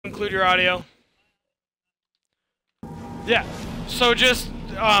include your audio? Yeah. So just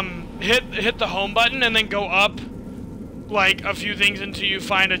hit the home button and then go up like a few things until you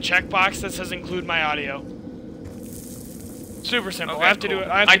find a checkbox that says include my audio. Super simple. Okay, I have to do it.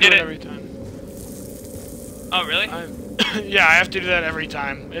 I have to do it every time. Oh really? Yeah, I have to do that every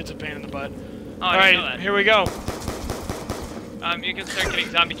time. It's a pain in the butt. Oh, All I didn't right, know that. here we go. You can start getting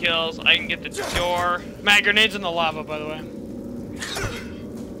zombie kills. I can get the door. Matt, grenades in the lava, by the way.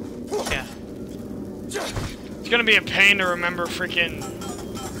 Yeah. It's gonna be a pain to remember freaking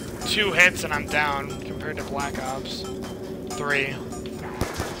 2 hits and I'm down compared to Black Ops 3.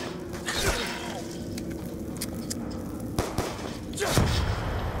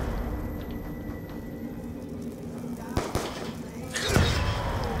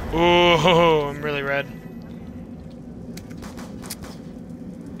 Ooh, I'm really red.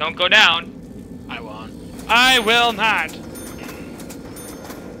 Don't go down. I won't. I will not.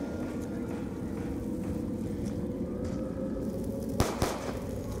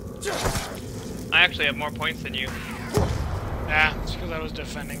 I actually have more points than you. Yeah, it's because I was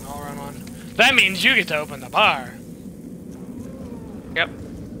defending all around one. That means you get to open the bar. Yep.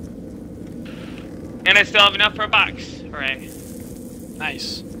 And I still have enough for a box. Hooray.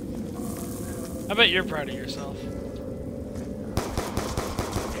 Nice. I bet you're proud of yourself.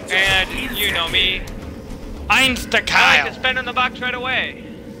 And you know me. Einstein. I like to spend on the box right away.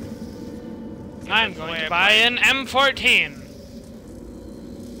 I'm going to buy an M14.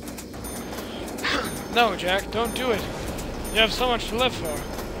 No, Jack, don't do it. You have so much to live for.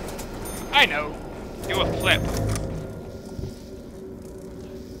 I know. Do a flip.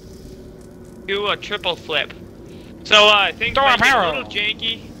 Do a triple flip. So, things might get a little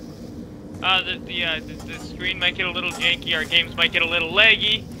janky. The screen might get a little janky. Our games might get a little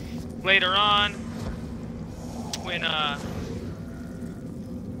laggy later on when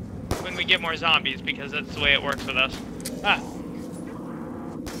we get more zombies, because that's the way it works with us. Ah.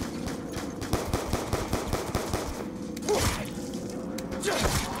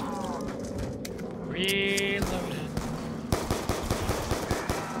 Reloaded.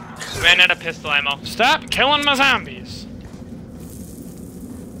 Ran out of pistol ammo. Stop killing my zombies.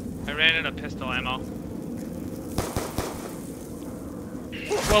 I ran out of pistol ammo.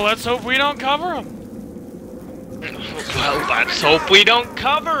 Well, let's hope we don't cover them. Well, let's hope we don't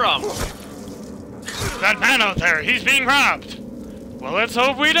cover them. That man out there, he's being robbed. Well, let's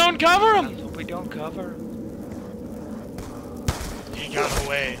hope we don't cover him. Let's hope we don't cover. He got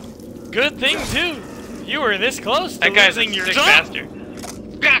away. Good thing, too. You were this close to That guy's a losing your sick job. bastard.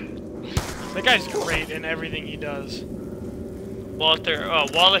 That guy's great in everything he does.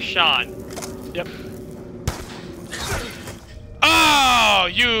 Wallace Shawn. Yep. Oh,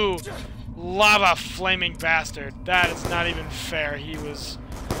 you lava flaming bastard. That is not even fair. He was...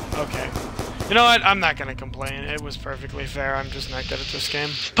 Okay. You know what? I'm not gonna complain. It was perfectly fair. I'm just not good at this game.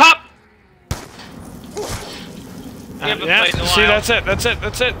 Pop! Yeah, see, that's it. That's it.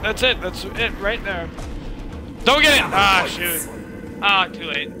 That's it. That's it. That's it right there. Don't get it! Ah, shoot. Ah, too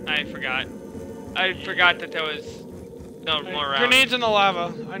late. I forgot. I forgot that there was no more rounds. Grenades in the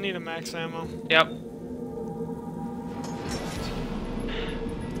lava. I need a max ammo. Yep.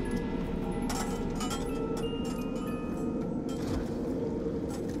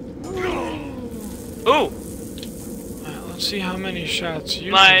 Ooh! Alright, let's see how many shots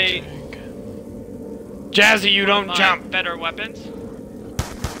you My... can take. Jazzy, you don't jump! Better weapons.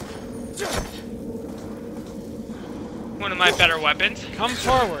 One of my better weapons. Come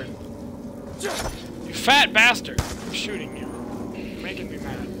forward. You fat bastard. I'm shooting you. You're making me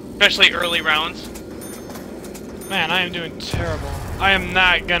mad. Especially early rounds. Man, I am doing terrible. I am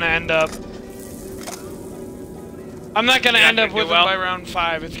not gonna end up... I'm not gonna end up with them by round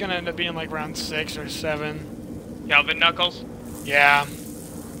 5. It's gonna end up being like round 6 or 7. Calvin Knuckles? Yeah.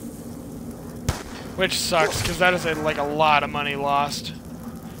 Which sucks, because that is like a lot of money lost.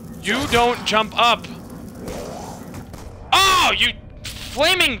 You don't jump up! Oh, you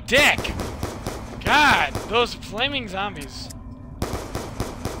flaming dick! God, those flaming zombies.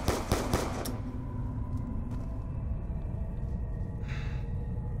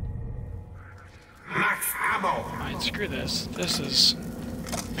 Max ammo. Alright, screw this. This is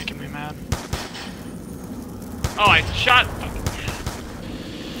making me mad. Oh, I shot...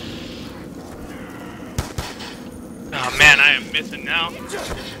 Oh man, I am missing now.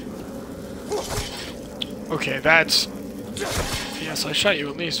 Okay, that's... Yes, I shot you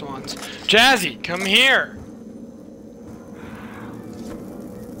at least once. Jazzy, come here!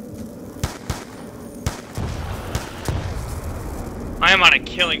 I am on a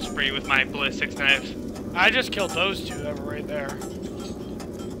killing spree with my ballistics knife. I just killed those two that were right there.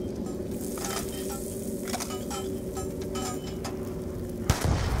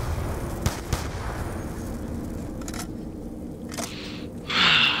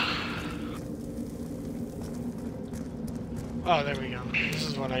 Oh, there we go. This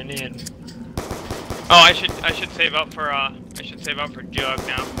is what I need. Oh, I should save up for Jug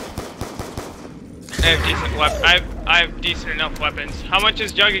now. I have decent enough weapons. How much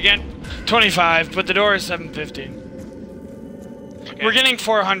is Jug again? 25, but the door is 750. Okay. We're getting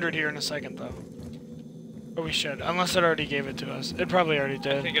 400 here in a second, though. Or we should, unless it already gave it to us. It probably already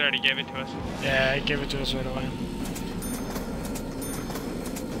did. I think it already gave it to us. Yeah, it gave it to us right away.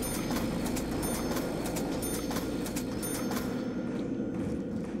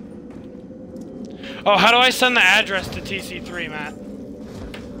 Oh, how do I send the address to TC3, Matt?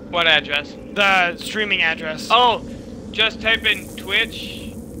 What address? The streaming address. Oh, just type in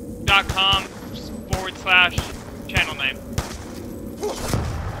twitch.com/channel name.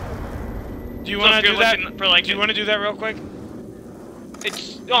 Do you want to do that? For like, do you want to do that real quick?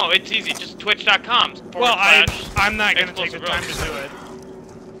 It's easy. Just twitch.com. Well, I'm not gonna take the time to do it.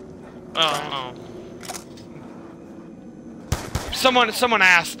 Oh. Someone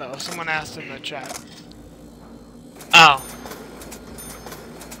asked though. Someone asked in the chat. Oh.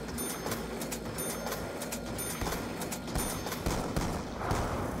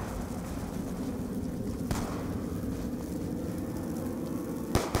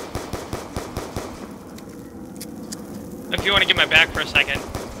 If you want to get my back for a second.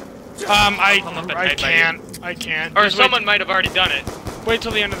 I can't. Or Just someone might have already done it. wait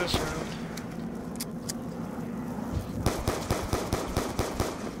till the end of this round.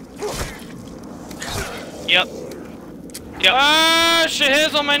 Yep. Ah,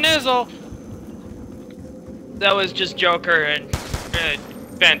 shihizzle my nizzle. That was just Joker and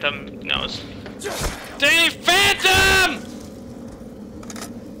Phantom knows. Danny Phantom!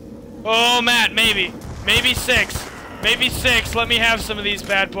 Oh, Matt, maybe 6. Maybe 6. Let me have some of these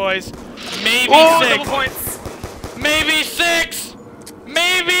bad boys. Maybe 6. Double points. Maybe 6.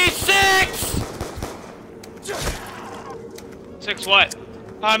 Maybe 6. 6 what?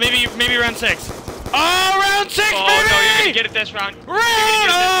 Maybe round 6. Oh, round 6, Oh baby! no, you're gonna get it this round.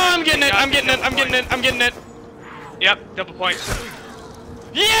 I'm getting it. I'm getting it. Yep, double point.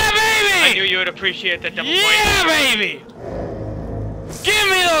 Yeah, baby! I knew you would appreciate that double point. Yeah, baby! Give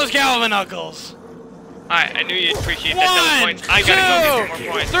me those Galvin Knuckles. Alright, I knew you'd appreciate that double points. I gotta go get some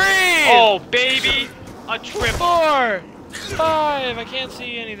more points. 3. Oh, baby! A triple. 4. 5. I can't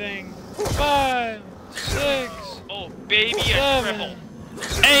see anything. 5. 6. Oh, baby, a 7. triple.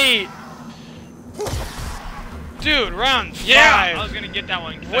 8. Dude, round 5. Yeah, I was gonna get that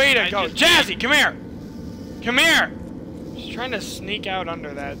one. Way to go. Jazzy, come here. Come here. She's trying to sneak out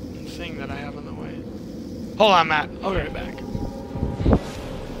under that thing that I have in the way. Hold on, Matt. I'll be right back.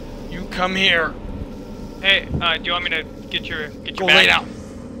 You come here. Hey, do you want me to get your Go back? lay down.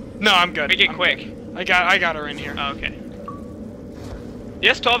 No, I'm good. Make it I'm quick. good. I got her in here. Oh, okay. The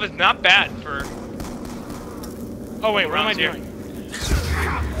S12 is not bad for... Oh, wait, what am I here. doing?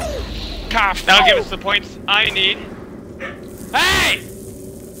 Cough. That'll give us the points I need. Hey!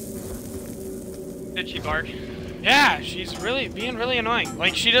 Did she bark? Yeah, she's being really annoying.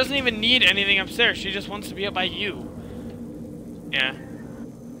 Like, she doesn't even need anything upstairs. She just wants to be up by you. Yeah.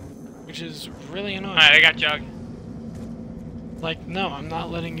 Which is really annoying. Alright, I got Jug. Like, no, I'm not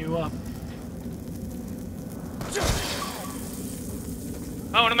letting you up.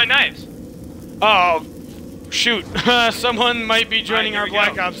 Oh, one of my knives. Oh, shoot. Someone might be joining our Alright,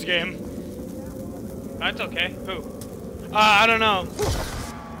 here we Black go. Ops game. That's okay. Who? I don't know.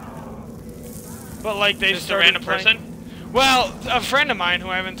 But, like, they Just a started random playing- person? Well, a friend of mine who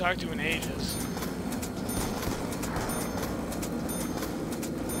I haven't talked to in ages.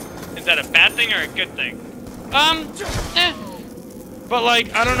 Is that a bad thing or a good thing? Eh. But,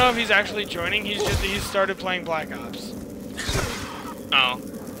 like, I don't know if he's actually joining. He's started playing Black Ops. Oh.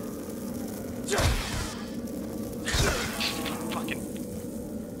 Fucking.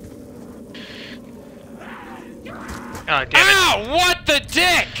 Oh, damn it. Ow! What the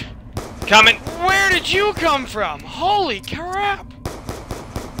dick? Coming. Where did you come from? Holy crap!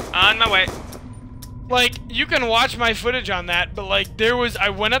 On my way. Like, you can watch my footage on that, but like, I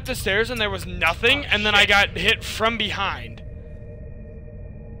went up the stairs and there was nothing, and then I got hit from behind.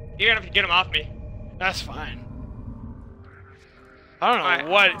 You're gonna have to get him off me. That's fine. I don't know Alright,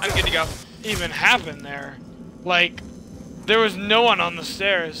 what I'm good to go. even happened there. Like, there was no one on the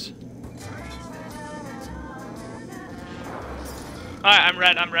stairs. Alright, I'm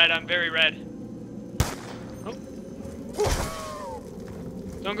red, I'm very red. Oh.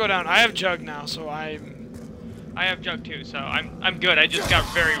 Don't go down. I have Jug now, so I have Jug too, so I'm good. I just got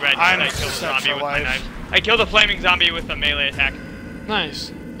very red I'm because I killed a set zombie for with my life. knife. I killed a flaming zombie with a melee attack.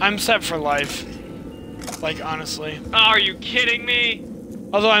 Nice. I'm set for life. Like, honestly. Oh, are you kidding me?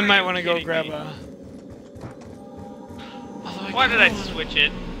 Although I might want to go kidding grab me? a... Although I Why did I switch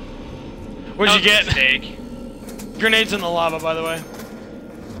it? What'd you That was a get? mistake. Grenades in the lava, by the way.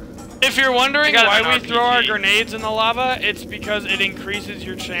 If you're wondering I got why an we throw our RPG. grenades in the lava, it's because it increases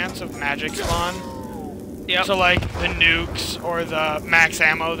your chance of magic spawn. Yep. So like the nukes or the max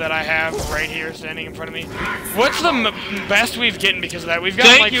ammo that I have right here standing in front of me. What's the best we've gotten because of that? We've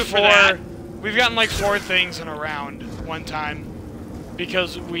gotten Thank you for that. We've gotten like 4 things in a round one time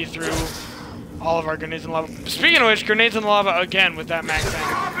because we threw all of our grenades in lava. Speaking of which, grenades in the lava again with that max ammo.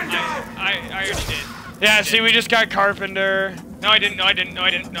 I already did. Yeah, see, we just got Carpenter. No, I didn't. No, I didn't. No, I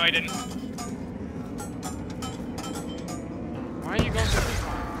didn't. No, I didn't. Why are you going so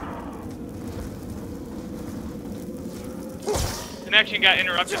far? Connection got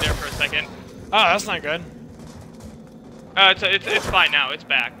interrupted there for a second. Oh, that's not good. It's fine now. It's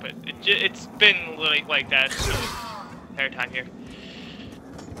back, but it's been literally like that the entire time here.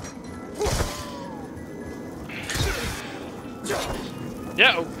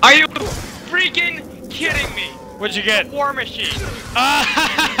 Yeah. Are you freaking kidding me? What'd you get? War machine.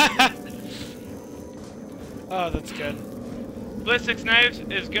 Oh, that's good. Ballistic Knives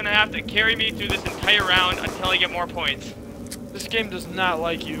is gonna have to carry me through this entire round until I get more points. This game does not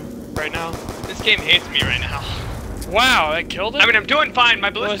like you right now. This game hates me right now. Wow, that killed it? I mean, I'm doing fine. My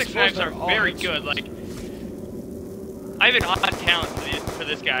Well, I ballistic suppose knives are they're all very hits. good. Like, I have an odd talent for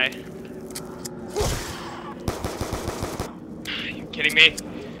this guy. Are you kidding me?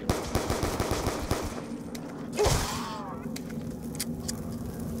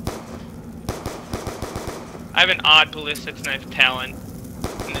 I have an odd ballistic knife talent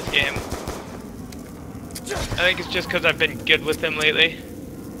in this game. I think it's just because I've been good with them lately.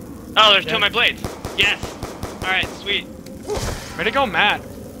 Oh, there's 2 of my blades. Yes. Alright, sweet. Way to go, Matt.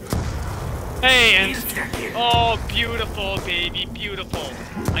 Hey, and Oh, beautiful, baby, beautiful.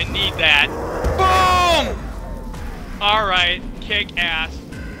 I need that. boom! Alright, kick ass.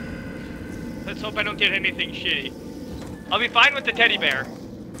 Let's hope I don't get anything shitty. I'll be fine with the teddy bear.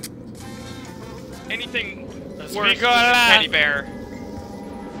 Anything worse than the teddy bear.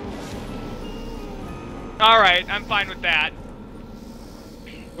 Alright, I'm fine with that.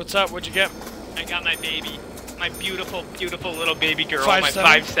 What's up? What'd you get? I got my baby. My beautiful, beautiful little baby girl. 5'7"?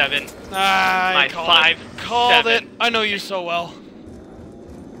 My 5'7". I My called 5'7". it. Called it. I know you so well.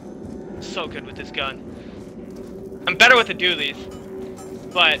 So good with this gun. I'm better with the dualies.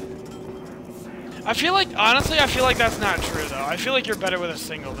 But I feel like, honestly, I feel like that's not true, though. I feel like you're better with a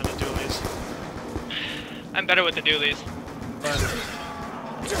single than a dualies. I'm better with the dualies.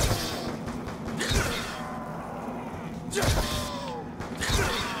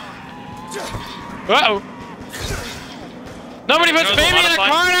 Uh-oh. Nobody puts You know, baby in the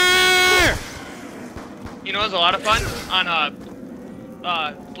corner! You know, it was a lot of fun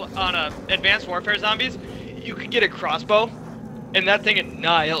on Advanced Warfare Zombies. You could get a crossbow, and that thing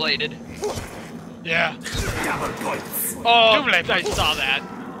annihilated. Yeah. Oh, I saw that.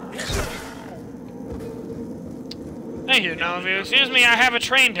 Thank you. Now, if you excuse me, I have a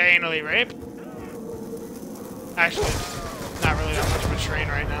train to anally rape. Actually, not really that much of a train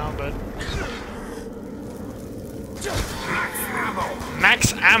right now, but...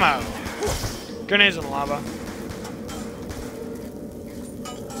 Max ammo. Grenades in the lava.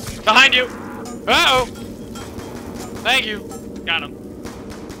 Behind you. Uh-oh. Thank you. Got him.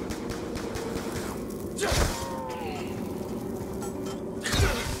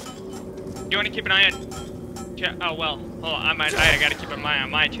 You want to keep an eye on chat? Oh well. Oh, I gotta keep an eye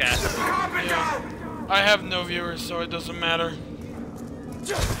on my chat. Yeah. I have no viewers, so it doesn't matter.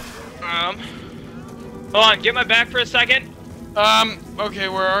 Hold on. Get my back for a second. Okay,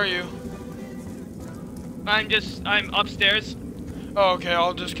 where are you? I'm upstairs. Oh, okay,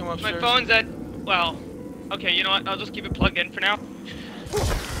 I'll just come My upstairs. phone's at, well, okay, you know what? I'll just keep it plugged in for now.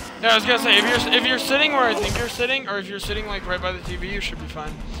 Yeah, I was gonna say, if you're sitting where I think you're sitting, or if you're sitting like right by the TV, you should be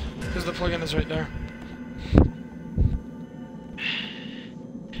fine. Because the plug-in is right there.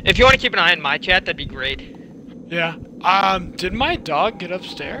 If you want to keep an eye on my chat, that'd be great. Yeah. Did my dog get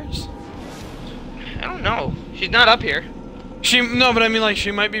upstairs? I don't know. She's not up here. No, but I mean like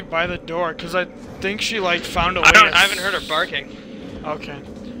she might be by the door, because I think she like found a way I haven't heard her barking. Okay.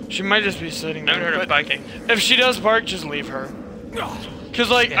 She might just be sitting there. I haven't heard her but barking. if she does bark, just leave her.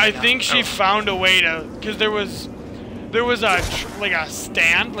 Cause like Yeah, I no. think she found a way to, cause there was like a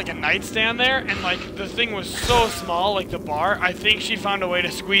stand, like a nightstand there, and like the thing was so small, like the bar. I think she found a way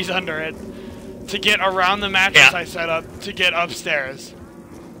to squeeze under it to get around the mattress I set up to get upstairs.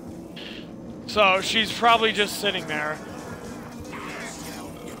 So she's probably just sitting there.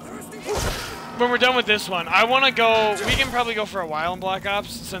 When we're done with this one, I want to go. We can probably go for a while in Black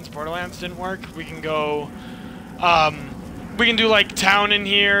Ops since Borderlands didn't work. We can go. We can do like town in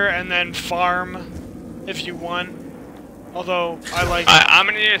here and then farm if you want. Although I like. I'm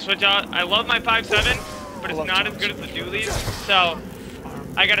gonna need to switch out. I love my 5.7, but it's not as good as the dualies. So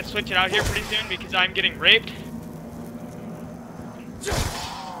I gotta switch it out here pretty soon because I'm getting raped.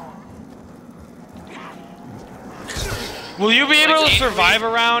 Will you be able to survive a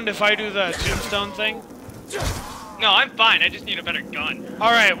round if I do the tombstone thing? No, I'm fine. I just need a better gun.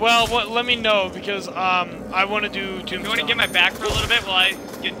 All right. Well, let me know because I want to do tombstone. You want to get my back for a little bit while I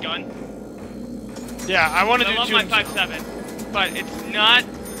get gun? Yeah, I want to do tombstone. I love my 5.7, but it's not.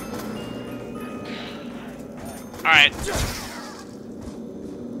 All right.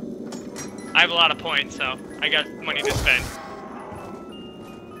 I have a lot of points, so I got money to spend.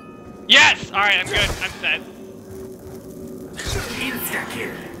 Yes. All right, I'm good. I'm set.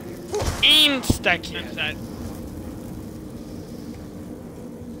 Insta-kill. I'm set.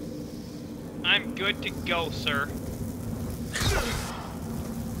 I'm good to go, sir.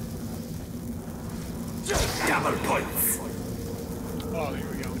 Double points. Oh, here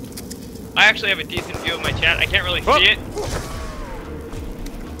we go. I actually have a decent view of my chat. I can't really see it.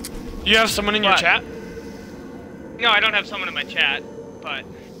 You have someone in your chat? No, I don't have someone in my chat, but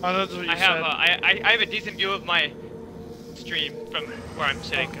oh, that's what you I have. I have a decent view of my stream from where I'm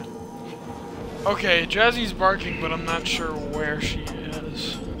sitting. Okay, Jazzy's barking, but I'm not sure where she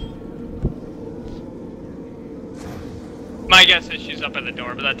is. My guess is she's up at the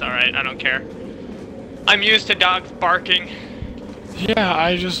door, but that's alright, I don't care. I'm used to dogs barking. Yeah,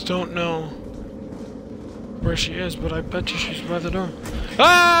 I just don't know where she is, but I bet you she's by the door.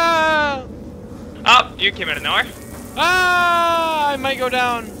 Ah! Oh, you came out of nowhere. Ah! I might go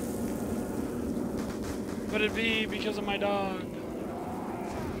down. But it'd be because of my dog.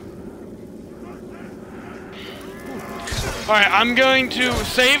 Alright, I'm going to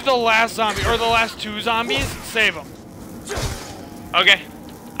save the last zombie, or the last two zombies. Save them. Okay.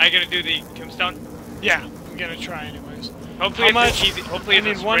 I gotta do the tombstone? Yeah, I'm gonna try anyways. Hopefully it's easy. Hopefully it's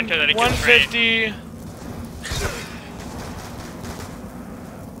a sprinter that it can 150.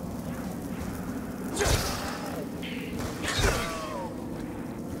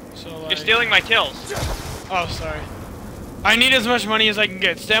 So like, you're stealing my kills. Oh, sorry. I need as much money as I can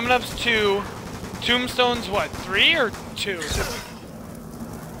get. Stamina up's 2. Tombstone's what, 3 or 2?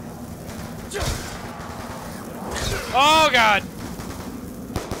 Oh god!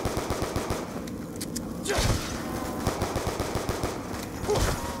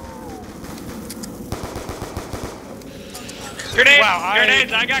 Grenades! Wow,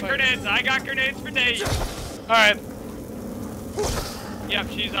 grenades! I got grenades! I got grenades for days! Alright. Yep,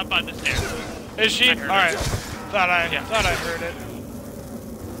 she's up on the stairs. Is she? Alright. Thought I heard it.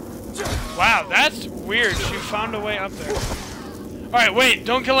 Wow, that's weird. She found a way up there. Alright, wait,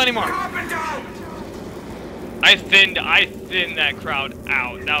 don't kill anymore. I thinned that crowd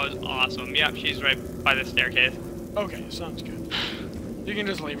out. That was awesome. Yep, she's right by the staircase. Okay, sounds good. You can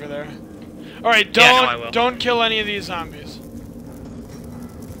just leave her there. Alright, don't kill any of these zombies.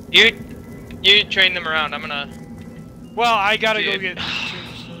 You train them around. I'm gonna. Well, I gotta go get.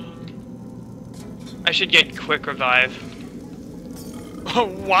 I should get quick revive.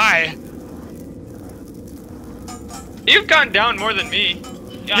 Why? You've gone down more than me.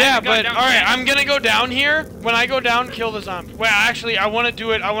 Yeah, but alright, I'm gonna go down here. When I go down, kill the zombie. Well, actually, I want to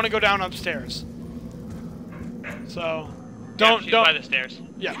do it. I want to go down upstairs. So, don't. By the stairs.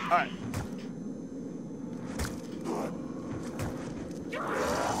 Yeah. All right.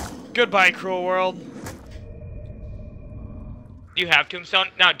 Goodbye, cruel world. You have tombstone?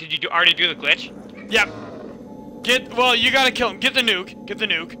 Now, did you already do the glitch? Yep. Well, you gotta kill him. Get the nuke. Get the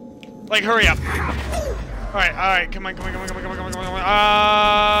nuke. Like, hurry up. Alright, come on.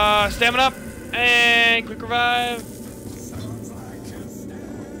 Stamina up. And quick revive.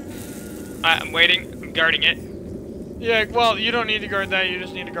 I'm waiting. I'm guarding it. Yeah, well, you don't need to guard that. You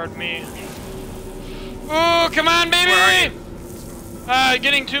just need to guard me. Ooh, come on, baby! Where are you?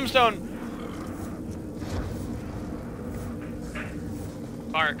 Getting tombstone.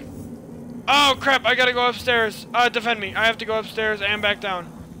 Park. Oh, crap. I gotta go upstairs. Defend me. I have to go upstairs and back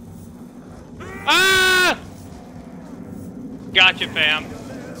down. Ah! Gotcha, fam.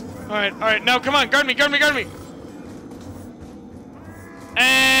 Alright. Now, come on. Guard me.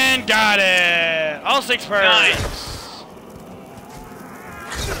 And got it. All 6 perks. Nice.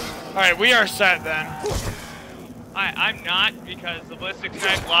 Alright, we are set then. I'm not, because the ballistic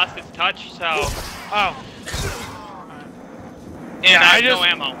snipe lost its touch, so. Oh. And yeah, I have no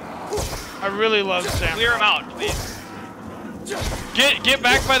ammo. I really love Sam. Clear him out, please. Get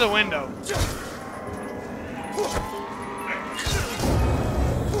back by the window.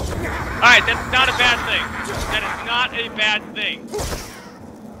 Alright, that's not a bad thing. That is not a bad thing.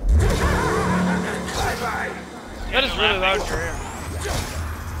 That is really loud in your ear.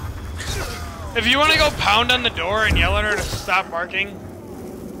 If you want to go pound on the door and yell at her to stop barking,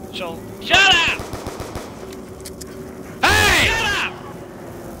 she'll... Shut up! Hey! Shut up!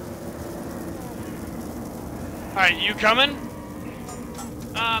 Alright, you coming?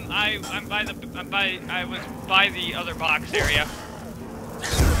 I was by the other box area.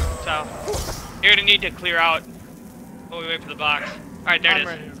 So, you're gonna need to clear out while we wait for the box. Alright, there it is.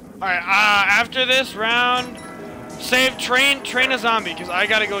 Right here. Alright, after this round, train a zombie, because I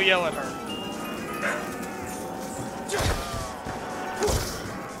gotta go yell at her.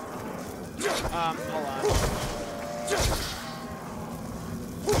 Hold on.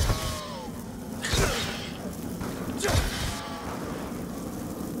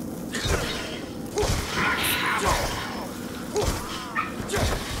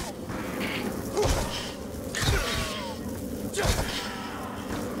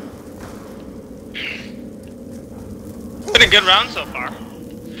 Been a good round so far.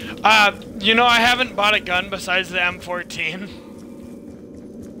 You know, I haven't bought a gun besides the M14.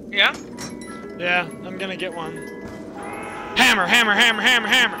 Yeah? Yeah, I'm gonna get one. Hammer, hammer, hammer, hammer,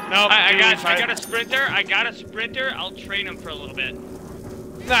 hammer. Nope. I got a sprinter. I got a sprinter. I'll train him for a little bit.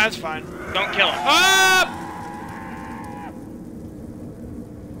 Nah, that's fine. Don't kill him. Ah!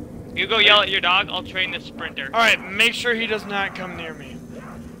 You go yell at your dog. I'll train the sprinter. All right, make sure he does not come near me.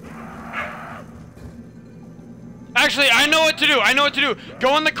 Actually, I know what to do. I know what to do.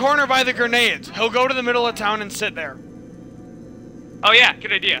 Go in the corner by the grenades. He'll go to the middle of town and sit there. Oh yeah,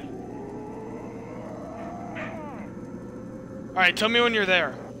 good idea. All right, tell me when you're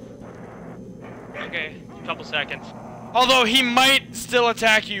there. Okay, a couple seconds. Although he might still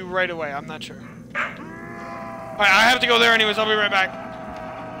attack you right away. I'm not sure. All right, I have to go there anyways. I'll be right back.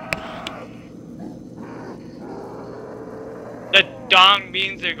 The dong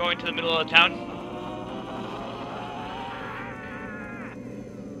means they're going to the middle of town.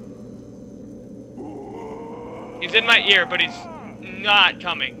 He's in my ear, but he's not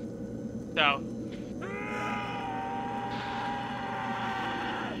coming. So.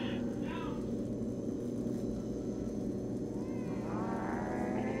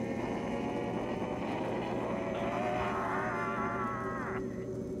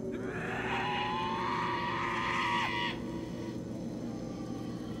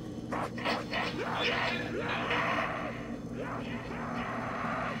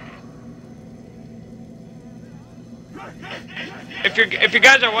 If you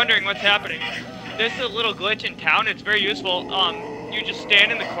guys are wondering what's happening, this is a little glitch in town. It's very useful. You just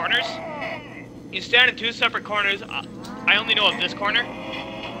stand in the corners. You stand in two separate corners. I only know of this corner.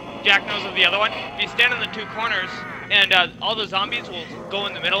 Jack knows of the other one. If you stand in the two corners, and all the zombies will go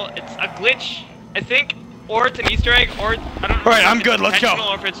in the middle. It's a glitch, I think, or it's an Easter egg, or I don't know. All right, I'm good. Let's go.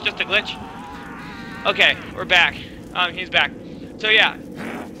 Or if it's just a glitch. Okay, we're back. He's back. So yeah,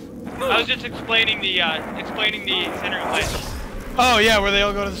 I was just explaining the center glitch. Oh yeah, where they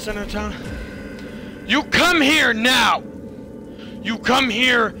all go to the center of town. You come here now. You come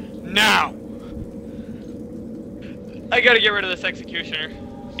here now. I gotta get rid of this executioner.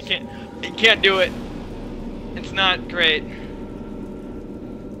 I can't do it. It's not great.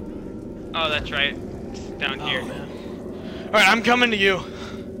 Oh, that's right. It's down here. All right, I'm coming to you.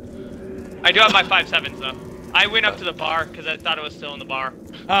 I do have my 5.7s though. I went up to the bar because I thought it was still in the bar.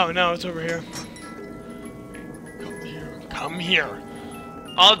 Oh no, it's over here. Come here. Come here.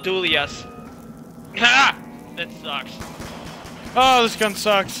 I'll duel yes. Ha! That sucks. Oh, this gun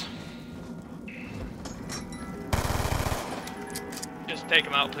sucks. Just take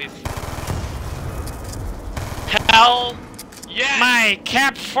him out, please. Hell yeah! My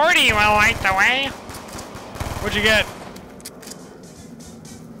Cap 40 will light the way. What'd you get?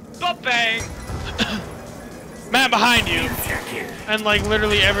 Bang! Man behind you. And like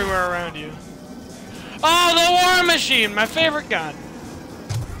literally everywhere around you. Oh, the War Machine, my favorite gun.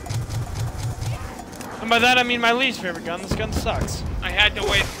 And by that I mean my least favorite gun. This gun sucks. I had to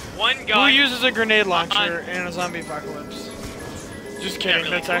waste one gun. Who uses a grenade launcher in a zombie apocalypse? Just kidding. Really.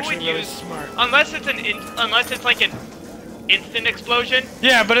 That's actually really smart. Unless it's like an instant explosion.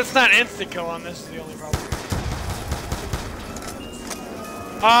 Yeah, but it's not instant kill on this. Is the only problem.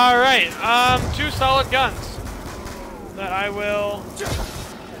 All right, 2 solid guns that I will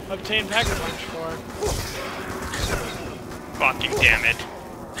obtain packet punch for. Fucking damn it!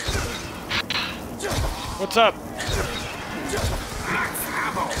 What's up?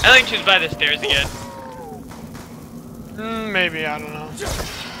 I think she's by the stairs again. Maybe, I don't know.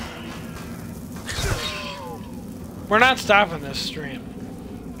 We're not stopping this stream.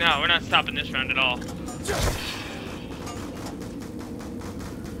 No, we're not stopping this round at all.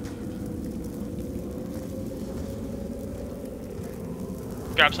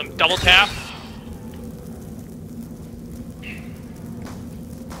 Grab some double tap.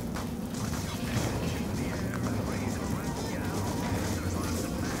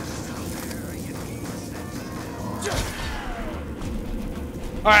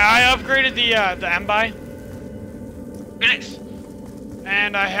 Alright, I upgraded the MBI. Nice.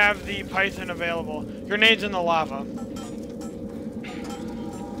 And I have the Python available. Grenades in the lava.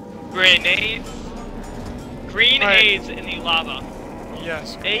 Grenades. Green Right. aids in the lava.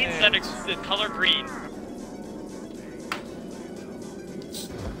 Yes. Aids that are the color green.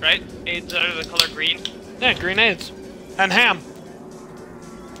 Right? Aids that are the color green. Yeah, grenades. And ham.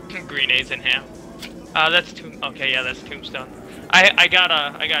 Green aids and ham. That's okay, yeah, that's tombstone.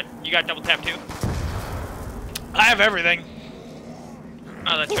 You got double tap too? I have everything.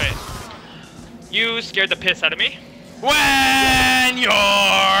 Oh, that's right. You scared the piss out of me. When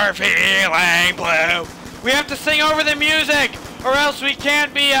you're feeling blue. We have to sing over the music, or else we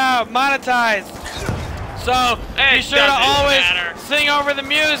can't be monetized. So be sure to always sing over the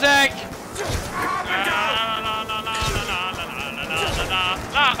music.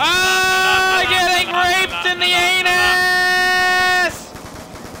 Getting raped in the anus.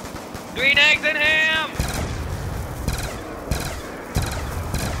 Green eggs and ham.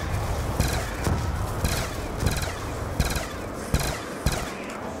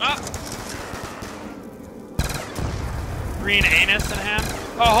 Green anus and ham.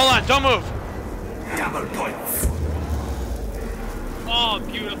 Oh, hold on, don't move. Double points. Oh,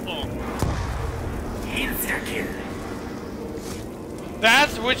 beautiful. Insta-kill.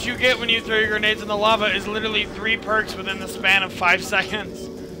 That's what you get when you throw your grenades in the lava, is literally 3 perks within the span of 5 seconds.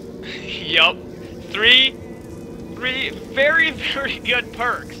 Yup. Three very, very good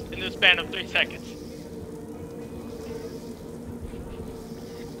perks in the span of 3 seconds.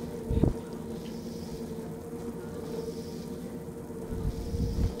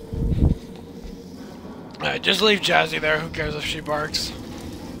 Alright, just leave Jazzy there. Who cares if she barks?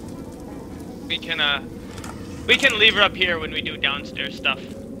 We can leave her up here when we do downstairs stuff.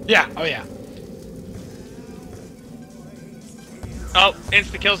 Yeah, oh yeah. Oh,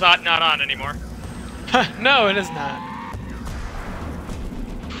 insta-kill's not on anymore. No, it is not.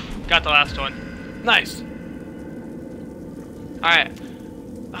 Got the last one. Nice. Alright.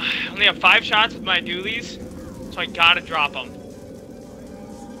 I only have 5 shots with my dualies, so I gotta drop them.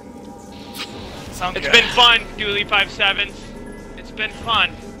 Sounds It's good. been fun, dually 5.7s. It's been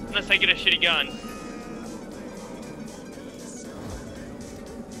fun, unless I get a shitty gun.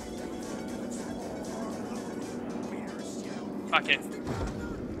 Fuck it.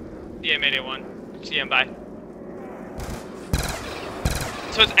 Yeah, Mayday 1. See, I'm by.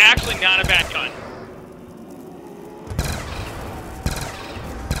 So it's actually not a bad gun.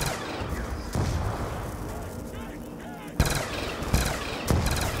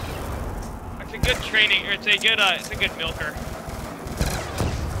 It's a good training, or it's a good milker.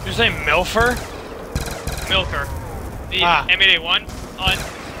 Did you say milfer? Milker. The M8A1 on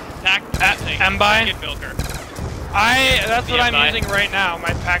pack thing. MBI? Good milker. That's The what I'm MBI. using right now,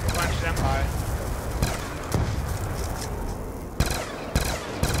 my pack punched MBI.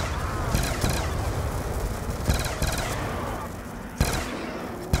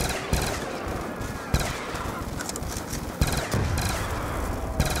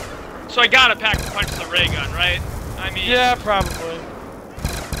 So I gotta pack a punch the ray gun, right? I mean, Yeah, probably.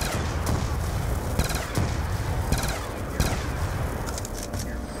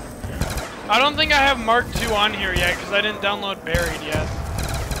 I don't think I have Mark II on here yet because I didn't download Buried yet.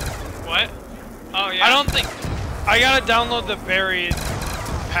 What? Oh yeah. I don't think I gotta download the Buried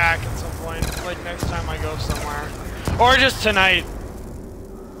pack at some point, like next time I go somewhere, or just tonight.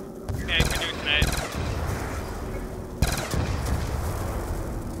 Yeah, you can do it tonight.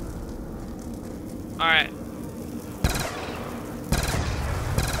 All right.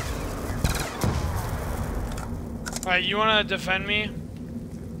 All right, you wanna defend me?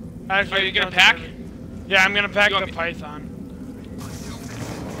 Actually, Are you gonna don't pack? defend me. Yeah, I'm gonna pack You want the me- Python.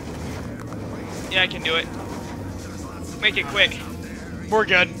 Yeah, I can do it. Make it quick. We're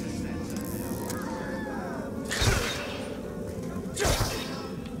good.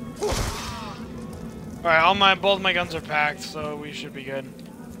 Alright, both my guns are packed, so we should be good.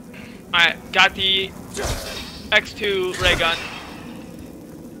 Alright, got the X2 ray gun.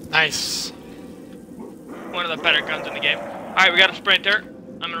 Nice. One of the better guns in the game. Alright, we got a sprinter.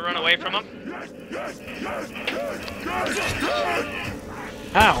 I'm gonna run away from him.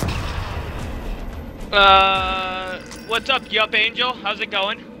 Ow. What's up, Yup Angel? How's it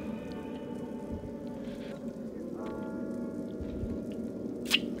going?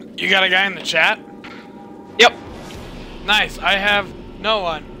 You got a guy in the chat? Yep. Nice. I have no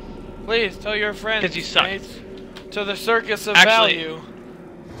one. Please tell your friends. 'Cause you suck. mates, to the circus of Actually- value.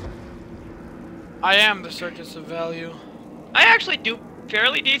 I am the circus of value. I actually do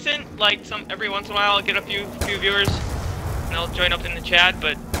fairly decent. Like every once in a while, I'll get a few viewers, and I'll join up in the chat.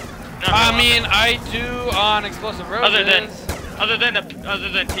 But not I real mean, I do on Explosive Roses. other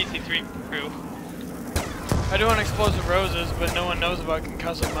than TC3 crew. I do on Explosive Roses, but no one knows about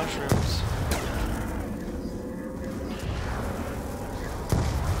concussive mushrooms.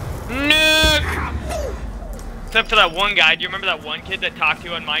 Nick! Except for that one guy. Do you remember that one kid that talked to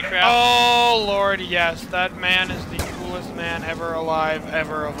you on Minecraft? Oh Lord, yes, that man is the coolest man ever alive,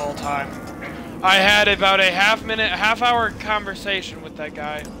 ever of all time. I had about a half-hour conversation with that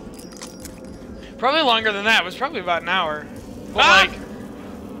guy. Probably longer than that. It was probably about an hour. But like,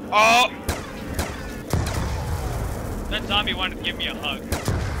 oh, That zombie wanted to give me a hug.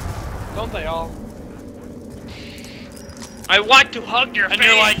 don't they all? I want to hug your face. And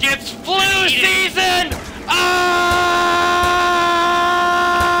you're like, it's flu season!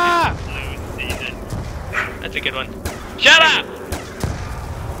 Ah! Flu season. That's a good one. Shut up!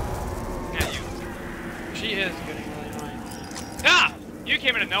 Yeah, you. She is getting really annoying. Ah! You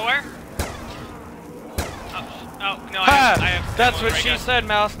came out of nowhere? Oh, no, I Ha! have That's ammo what right she now. said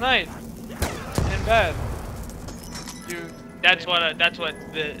last night. In bed. You. That's what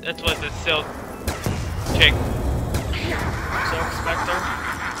the silk chick. Silk Spectre.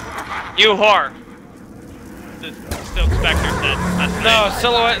 You whore. The silk spectre said last No,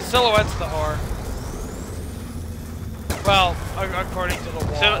 night. Silhouette's the whore. Well, according to the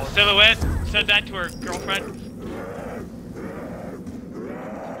wall. Silhouette said that to her girlfriend.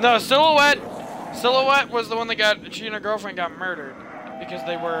 No, Silhouette was the one that she and her girlfriend got murdered because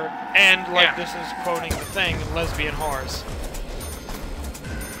they were, and like Yeah. this is quoting the thing, lesbian whores.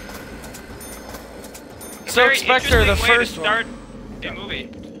 Silk Very Spectre, the interesting way to first start one. a movie.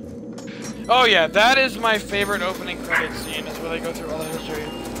 Oh yeah, that is my favorite opening credits scene. Is where they go through all the history.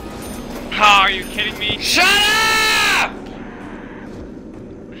 Oh, are you kidding me? Shut up!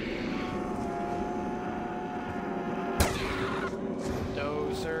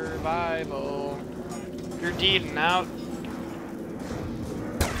 No survival. You're deeding out.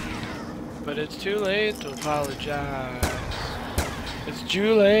 But it's too late to apologize. It's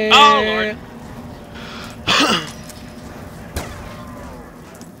too late. Oh, Lord.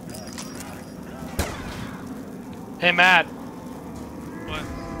 Hey, Matt. What?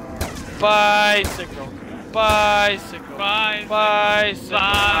 Bicycle. Bicycle. Bicycle. Bicycle.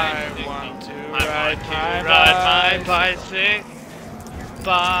 I Bicycle. want to I ride want to my ride my bicycle.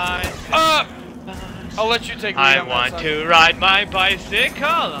 bicycle. I'll let you take me I on that want side. to ride my bicycle.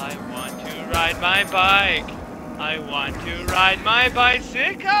 I want to ride my bike. I want to ride my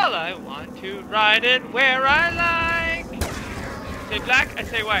bicycle. I want to ride it where I like. You say black, I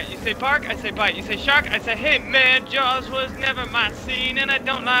say white. You say park, I say bite. You say shark, I say hey man, Jaws was never my scene and I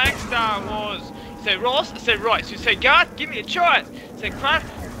don't like Star Wars. You say Ross, I say Royce. You say God, give me a choice. You say Christ,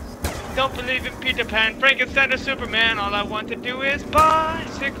 don't believe in Peter Pan, Frankenstein or Superman. All I want to do is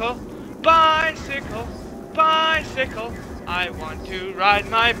bicycle, bicycle, bicycle. I want to ride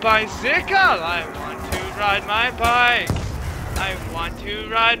my bicycle. I want to ride my bike. I want to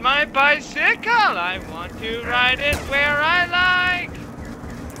ride my bicycle. I want to ride it where I like.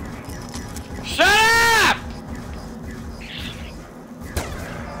 Shut up!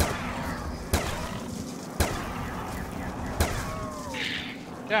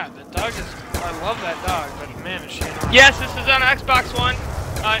 Yeah, the dog is. I love that dog, but man, is she annoying. Yes, this is on Xbox One.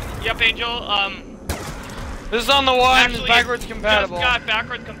 Yep, Angel. This is on the one, Actually, backwards it compatible. Just got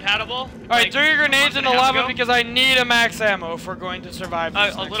backwards compatible. Alright, throw your grenades in the lava ago. because I need a max ammo if we're going to survive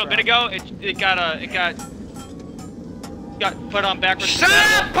this A next little round. bit ago, it got put on backwards Shut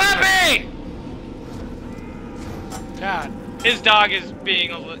up, compatible. puppy! God. His dog is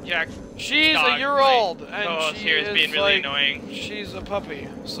being Jack's She's dog, a year like, old, and oh, she here is is being really like, annoying. She's a puppy,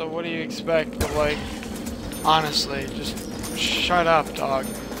 so what do you expect? But like, honestly, just shut up, dog.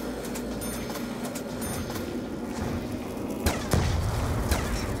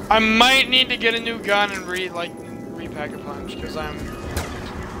 I might need to get a new gun and repack a punch because I'm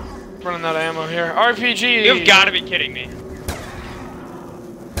running out of ammo here. RPG. You've got to be kidding me.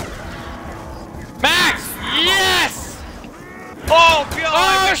 Max. Yes. Oh, Bill! I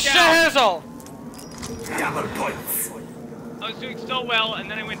Oh, went down. shizzle. Double points. I was doing so well,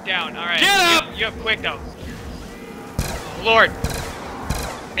 and then I went down. All right. Get up! You have quick though. Lord.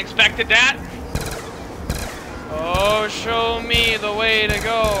 Expected that. Oh, show me the way to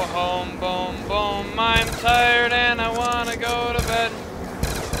go home, boom, boom. I'm tired and I wanna go to bed.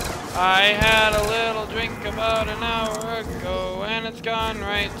 I had a little drink about an hour ago, and it's gone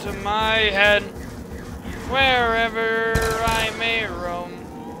right to my head. Wherever I may roam,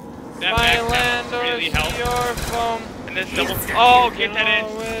 That my backpack land or really sea helped. or foam. And this double. Oh, You get can that in.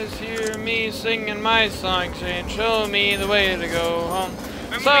 always hear me singing my song, saying, show me the way to go home.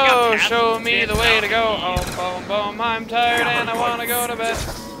 Remember we So got past show me the way to go mountain? home, boom, boom. I'm tired and I want to go to bed.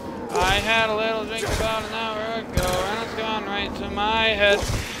 I had a little drink about an hour ago, and it's gone right to my head.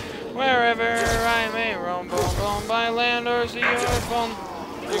 Wherever I may roam, boom, boom, by land or sea or foam.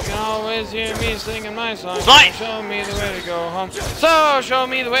 You can always hear me singing my song. Right. Show me the way to go home. So show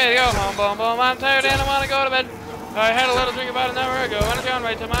me the way to go home, boom, boom. I'm tired and I want to go to bed. I had a little drink about an hour ago, and it's gone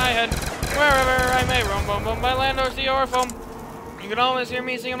right to my head. Wherever I may roam, boom, boom, by land or sea or foam. You can always hear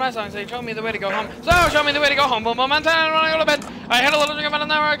me singing my song, saying, show me the way to go home. So show me the way to go home, boom, boom. I'm tired and I want to go to bed. I had a little drink about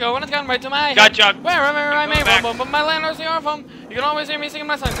an hour ago, and it's gone right to my head. Gotcha. Wherever I may back. roam, boom, boom, by land or sea or foam. You can always hear me singing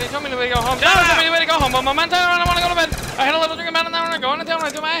my song, saying, show me the way to go home. So Shut show up. me the way to go home, boom, boom. I'm tired and I want to go to bed. I had a little drink about an hour ago, and it's gone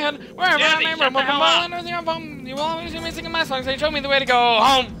right to my head. Wherever I Jimmy, may shut roam, the boom, boom, hell by up. land or sea or foam. You will always hear me singing my song, saying, show me the way to go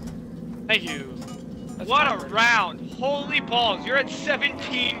home. Thank you. That's What time a for it. round. Holy balls. You're at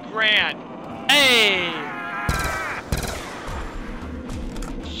 17 grand. Hey!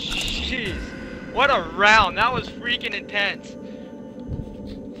 Jeez. What a round. That was freaking intense.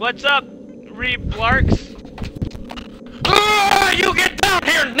 What's up, Reeb Blarks? You get down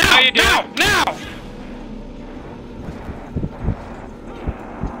here now! How you doing? Now!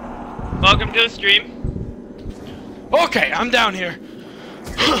 Welcome to the stream. Okay, I'm down here.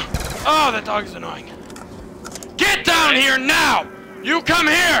 Oh, that dog is annoying. Get down here now! You come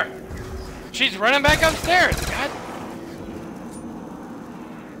here! She's running back upstairs. God.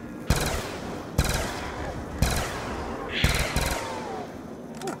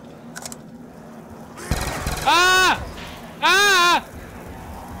 Ah! Ah!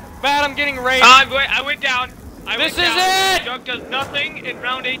 Bad, I'm getting raped. I went down. This went is down. it! Junk does nothing in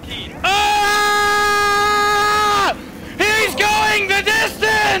round 18. Ah! He's going the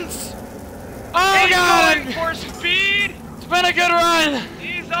distance! Oh, He's God! going for speed. It's been a good run.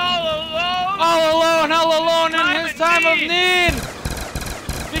 He's all alone. All alone in his time of need. need.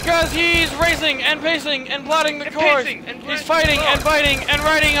 Because he's racing and pacing and plotting the And course. pacing and He's plotting fighting the and course. biting and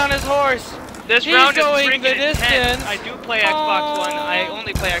riding on his horse. This He's round is going freaking the intense. distance. I do play Xbox One. I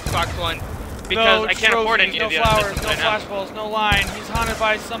only play Xbox One because No I can't afford any trophies, of the no other flowers, systems no right now. flashballs, no line. He's haunted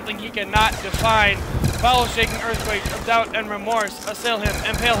by something he cannot define. Foul-shaking earthquakes of doubt and remorse assail him,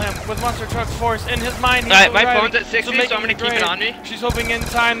 impale him with monster truck force. In his mind, he's Alright, my driving, phone's at 60, making so I'm gonna keep it grade. on me. She's hoping in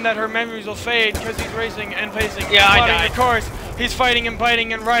time that her memories will fade because he's racing and pacing Yeah, I and plotting died. the course. He's fighting and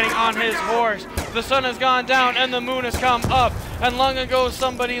biting and riding on his horse. The sun has gone down and the moon has come up. And long ago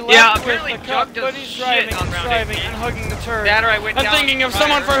somebody left Yeah, with apparently the cup, Chuck does but he's shit driving on and round striving 18. and hugging the turd. That or I went and down thinking of prior,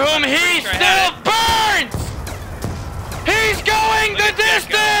 someone for whom but I'm he pretty sure I still had burns! He's going Look the at that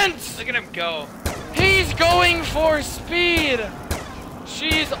go. distance! Look at him go. He's going for speed!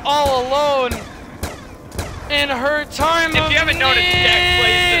 She's all alone in her time of If you haven't noticed, Jack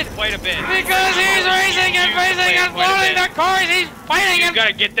plays need! this quite a bit. Because he's racing and You racing play and quite a floating bit. the course! He's fighting You and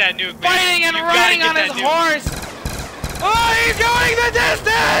gotta get that nuke, man. fighting and You gotta riding get on his that nuke. horse! Oh, he's going the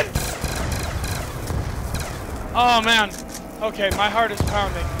distance! Oh, man. Okay, my heart is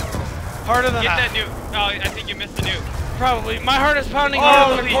pounding. Harder than Get that. that nuke. Oh, I think you missed the nuke. Probably. My heart is pounding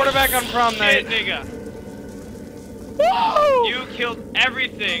harder than a Holy quarterback on prom shit, night. nigga. Woo! You killed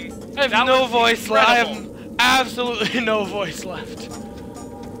everything. I have That no was voice left. I incredible. have absolutely no voice left.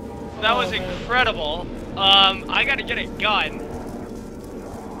 That was man. incredible. I gotta get a gun.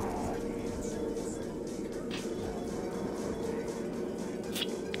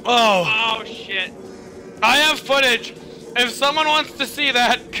 Oh, Oh shit. I have footage. If someone wants to see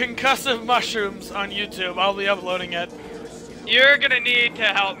that concussive mushrooms on YouTube, I'll be uploading it. You're gonna need to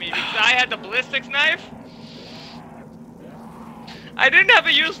help me because I had the ballistics knife. I didn't have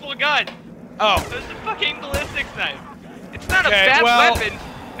a useful gun. Oh, It was a fucking ballistics knife. It's not Okay, a bad well- weapon.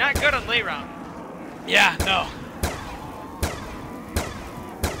 Not good on late round. yeah, no.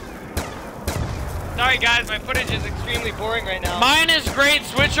 Sorry guys, my footage is extremely boring right now. Mine is great.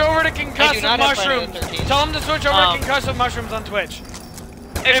 Switch over to I do concussive not have Friday mushrooms. the 13th. Tell them to switch over Um, to concussive mushrooms on Twitch.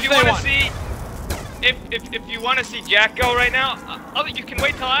 if you they want to want. see, if you want to see Jack go right now, you can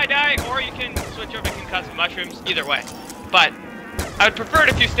wait till I die, or you can switch over to concussive mushrooms. Either way, but I would prefer it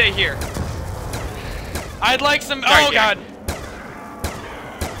if you stay here. I'd like some. Sorry, Oh Jack. God.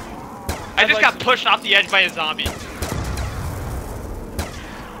 I I'd just like got some- pushed off the edge by a zombie.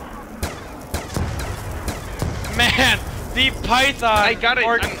 Man, the python I got it.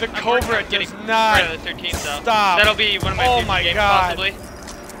 or I'm the working cobra on getting does not Friday the 13th, so stop. that'll be one of my Oh future my games, God. possibly.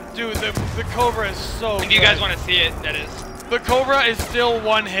 Dude, the Cobra is so If you guys want to see it, that is. The Cobra is still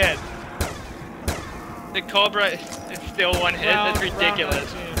one hit. The Cobra is still one hit. That's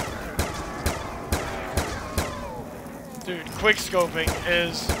ridiculous. Dude, quick scoping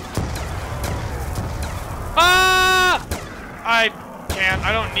is. Ah! I can't.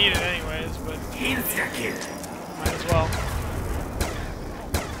 I don't need it anyways, but might as well.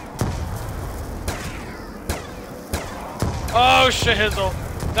 Oh, shizzle.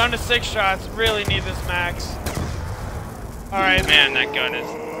 Down to 6 shots. Really need this max. Alright. Man, that gun is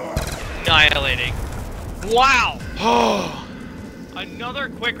annihilating. Wow! Another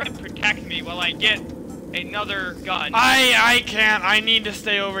quick to protect me while I get another gun. I can't. I need to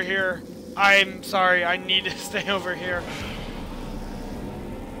stay over here. I'm sorry. I need to stay over here.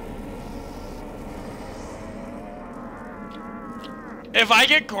 If I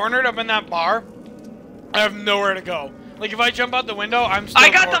get cornered up in that bar, I have nowhere to go. Like, if I jump out the window, I'm still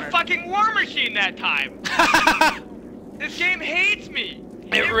cornered. I got the fucking war machine that time! This game hates me!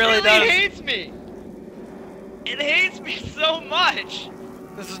 It really does. Hates me! It hates me so much!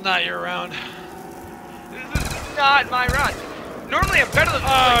 This is not your round. This is not my run. Normally I'm better than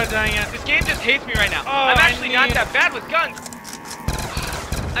this. Oh, dang it. This game just hates me right now. Oh, I'm actually not that bad with guns.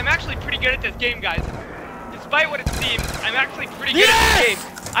 I'm actually pretty good at this game, guys. Despite what it seems, I'm actually pretty good at this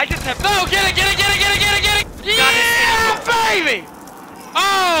game. I just have no, get it! Yeah, baby!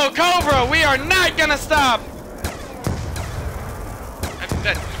 Oh, Cobra, we are not gonna stop. I've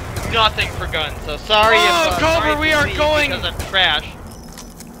got nothing for guns, so sorry if Cobra, we are going because I'm trash.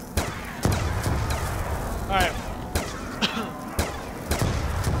 All right.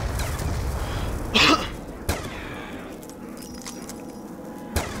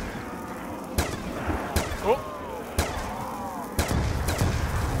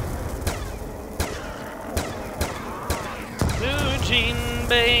 Eugene,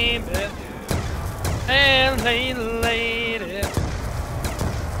 baby, and lady,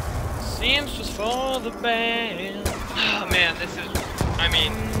 seems just for the band. Oh man, this is, I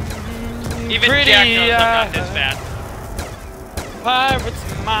mean, even pretty, Jack knows I'm not this bad. Pirates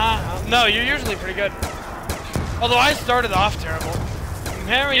Mile. No, you're usually pretty good. Although I started off terrible.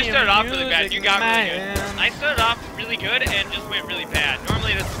 You started off really bad, you got really good. I started off really good and just went really bad.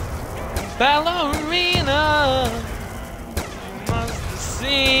 Normally this... Ballerina. Must have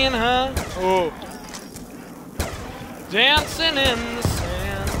seen her. Oh. Dancing in the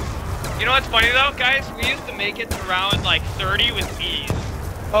sand. You know what's funny though, guys? We used to make it to round like 30 with ease.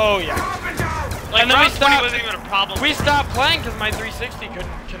 Oh yeah. Like and then round 20 wasn't even a problem. We stopped playing because my 360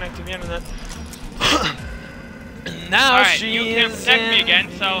 couldn't connect to the internet. Now right, she you can't protect me again,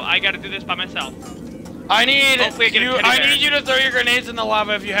 so I gotta do this by myself. I need you to throw your grenades in the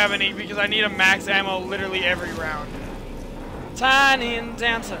lava if you have any, because I need a max ammo literally every round. Tiny and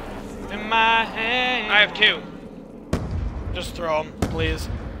dancer in my hand. I have 2. Just throw them, please.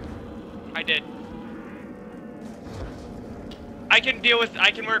 I did. I can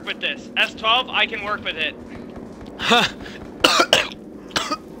work with this. S12, I can work with it.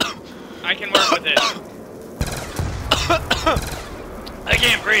 I can work with it. I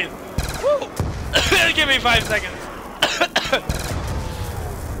can't breathe. Woo. Give me 5 seconds.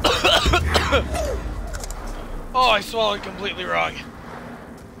 Oh, I swallowed completely wrong.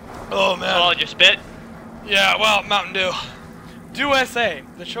 Oh man. Swallowed your spit? Yeah, well, Mountain Dew. Dew SA,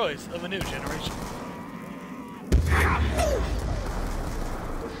 the choice of a new generation.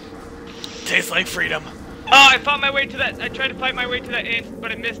 Tastes like freedom. Oh, I fought my way to that. I tried to fight my way to that ant,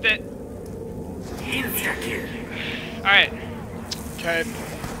 but I missed it. Alright. Okay.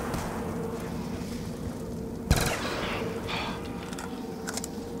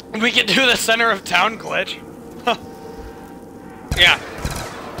 We can do the center of town glitch. Yeah.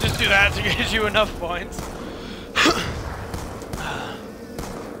 Just do that to get you enough points.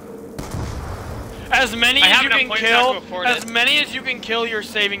 As many as you can kill, you're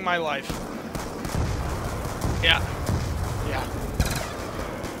saving my life. Yeah. Yeah.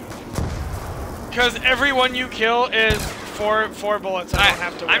 Because every one you kill is four bullets. I don't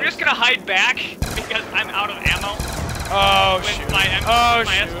have to. I'm just gonna hide back because I'm out of ammo. Oh with shoot. My oh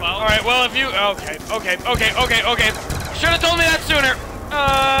my shoot. S12. All right. Well, if you okay. Should have told me that sooner.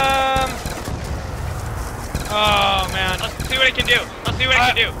 Oh man. Let's see what I can do.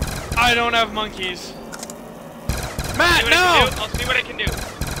 I don't have monkeys. Matt, no! I'll see what I can do.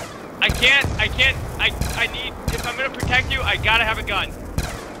 I need, if I'm gonna protect you, I gotta have a gun.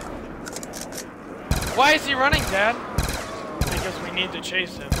 Why is he running, Dad? Because we need to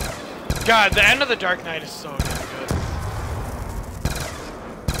chase him. God, the end of the Dark Knight is so good.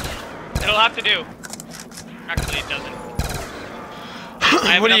 It'll have to do. Actually, it doesn't.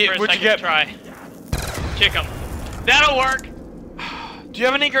 I have What do enough you- for a what'd you second get? try. Kick him. That'll work. Do you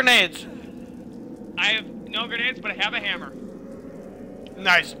have any grenades? I have no grenades, but I have a hammer.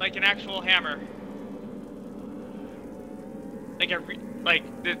 Nice. Like an actual hammer.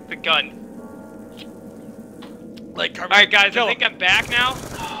 Like the gun. Like, Alright guys, kill I think him. I'm back now.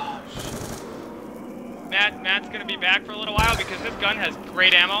 Matt's gonna be back for a little while because this gun has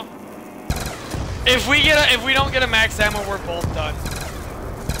great ammo. If we don't get a max ammo, we're both done.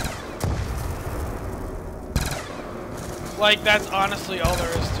 Like, that's honestly all there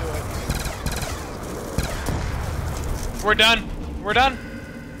is to it. We're done. We're done.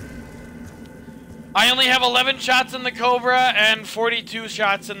 I only have 11 shots in the Cobra and 42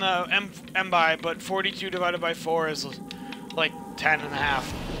 shots in the MBI, but 42 divided by 4 is like 10 and a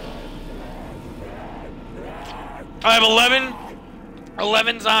half. I have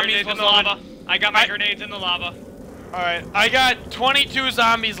 11 zombies. Grenades in the lava. I got my grenades in the lava. Alright, I got 22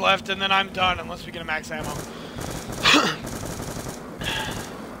 zombies left and then I'm done unless we get a max ammo.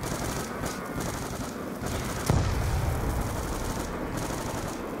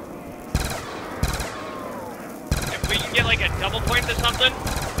 If we can get like a double point or something.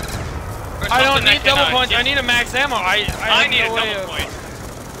 I don't need double points, I need a max ammo. I need no a double point.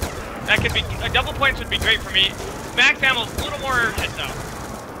 That could be a double points would be great for me. Max ammo's a little more hit though.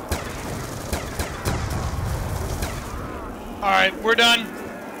 Alright, we're done.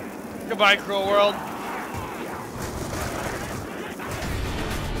 Goodbye, cruel world.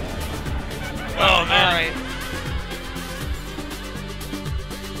 Oh man. Alright.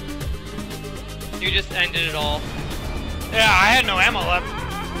 You just ended it all. Yeah, I had no ammo left.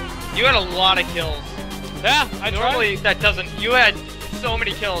 You had a lot of kills. Yeah, I Normally tried. that doesn't. You had so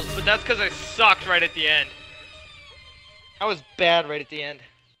many kills, but that's because I sucked right at the end. I was bad right at the end.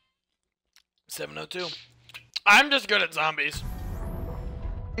 702. I'm just good at zombies.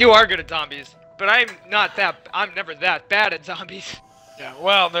 You are good at zombies, but I'm never that bad at zombies. Yeah,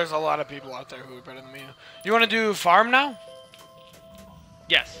 well, there's a lot of people out there who are better than me. You want to do farm now?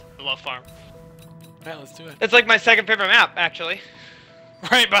 Yes, I love farm. Yeah, let's do it. It's like my second favorite map, actually.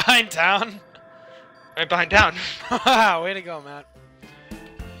 Right behind town. Right behind town. Way to go, Matt.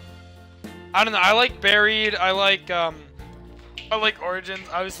 I don't know. I like Buried. I like Origins.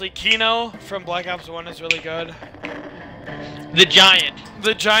 Obviously, Kino from Black Ops 1 is really good. The Giant.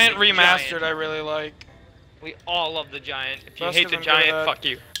 The Giant Remastered Giant. I really like. We all love the Giant. If you Most hate of the them go to Giant, that. fuck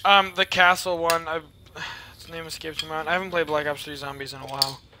you. The Castle one. Its name escapes me. I haven't played Black Ops 3 Zombies in a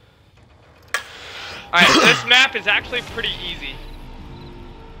while. Alright, this map is actually pretty easy.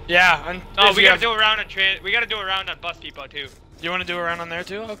 Yeah. And Oh, we gotta do a round on we gotta do a round on Bus Depot too. You want to do a round on there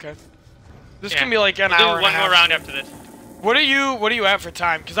too? Okay. This Yeah. can be like an We'll hour do and one a more half. round after this. What are you at for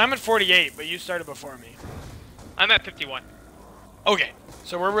time? Because I'm at 48, but you started before me. I'm at 51. Okay,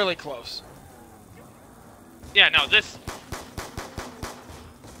 so we're really close. Yeah, no, this.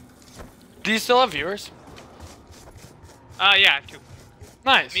 Do you still have viewers? Yeah, I have two.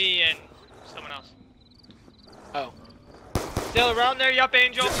 Nice. Me and someone else. Oh. Still around there, yup,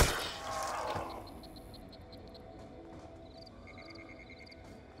 Angel?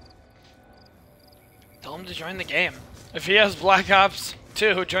 Tell him to join the game. If he has Black Ops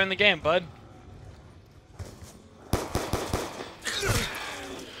 2, join the game, bud.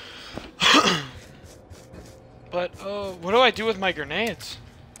 But, what do I do with my grenades?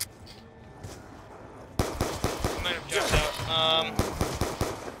 Might have dropped out.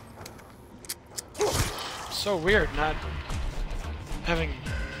 So weird not having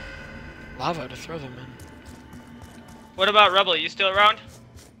lava to throw them in. What about Rebel? You still around?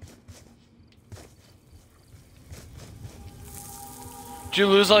 Did you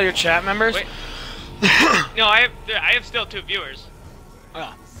lose all your chat members? Wait. No, I have still 2 viewers.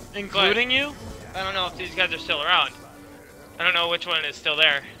 Ah, including you? I don't know if these guys are still around. I don't know which one is still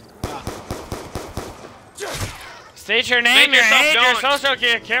there. State your name, Make your yourself age, your known. social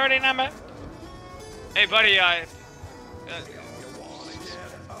security number. Hey, buddy, Need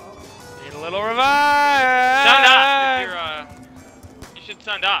a little revive. sound off if you're, you should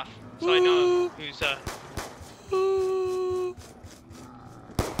sound off, so I know who's,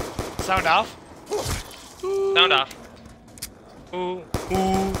 Sound off. sound off. Ooh.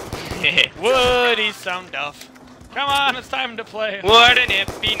 Ooh. Woody sound off. Come on, it's time to play. Wouldn't it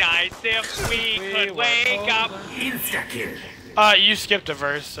be nice if we could were wake up? Insta-kill. You skipped a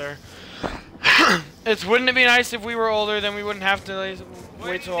verse, sir. Wouldn't it be nice if we were older, then we wouldn't have to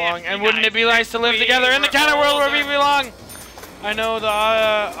wait so long, and wouldn't it be nice to live together in the kind of world where we belong? I know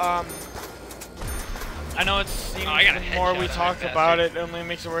I know it seems I got a the more we headshot on talk that about bastard. it, it only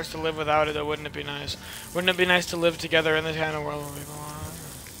makes it worse to live without it, though wouldn't it be nice? Wouldn't it be nice to live together in the kind of world where we belong?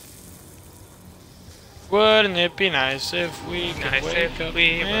 Wouldn't it be nice if we could wake up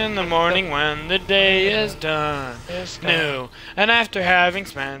in the morning when the day is done? New. And after having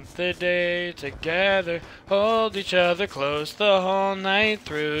spent the day together, hold each other close the whole night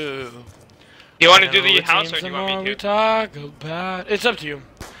through. Do you want to do the house or do you want me We to? talk about it's up to you.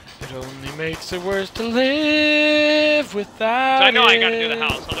 It only makes it worse to live without So I know it. I gotta do the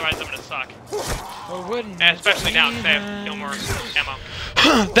house, otherwise I'm gonna suck. Or wouldn't And especially it now because I have even- no more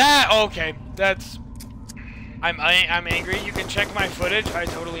ammo. That okay. That's. I'm angry. You can check my footage. I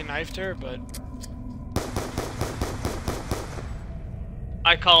totally knifed her, but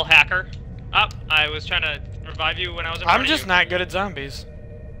I call hacker. Up. I was trying to revive you when I was in front I'm of just you. not good at zombies.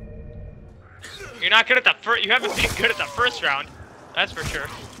 You're not good at the first. You haven't been good at the first round. That's for sure.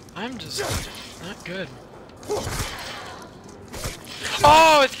 I'm just not good.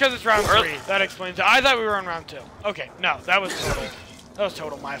 Oh, it's because it's round 3. That explains it. I thought we were on round 2. Okay, no, that was total. That was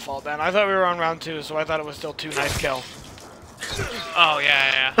total my fault then. I thought we were on round 2, so I thought it was still 2 knife kill. Oh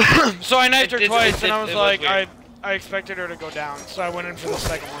yeah. So I knifed her It twice, and I was was like, weird. I expected her to go down, so I went in for the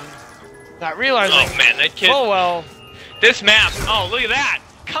second one. Not realizing Oh man, that kid. full well. This map. Oh look at that.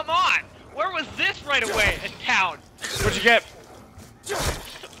 Come on. Where was this right away in town? What'd you get?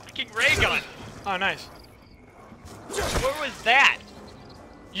 Fucking ray gun. Oh, nice. Where was that?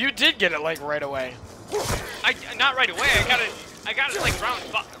 You did get it like right away. Not right away. I got it like round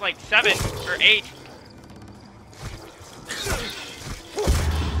like 7 or 8.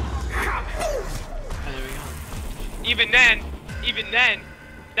 Oh, there we go. Even then,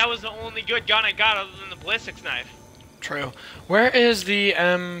 that was the only good gun I got other than the ballistics knife. True. Where is the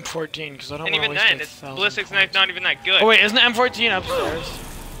M14? Because I don't And want to even waste then, it's ballistics knife not even that good. Oh wait, isn't the M14 upstairs?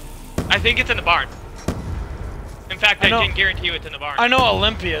 I think it's in the barn. In fact, I I know- can guarantee you it's in the barn. I know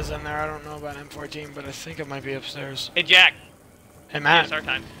Olympia's in there. I don't know about M14, but I think it might be upstairs. Hey Jack, Hey Matt. DSR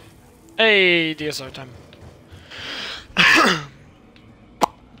time. Hey, DSR time.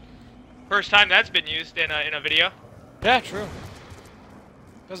 First time that's been used in a video. Yeah, true.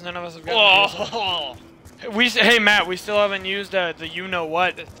 Because none of us have got Oh, Hey Matt, we still haven't used the you know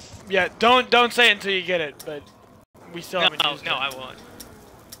what. Yeah, don't say it until you get it, but we still haven't used it. no, I won't.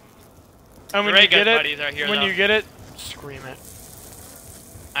 And when Ray you get gun it, buddies are here, when though. you get it, scream it.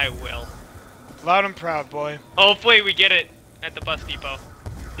 I will. Loud and proud, boy. Hopefully we get it at the bus depot.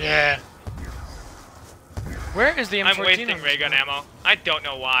 Yeah. Where is the M14? I'm wasting on ray this gun map? ammo. I don't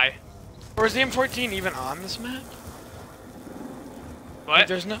know why. Or is the M14 even on this map? Like, What?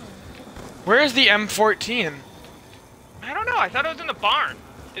 there's no. Where is the M14? I don't know. I thought it was in the barn.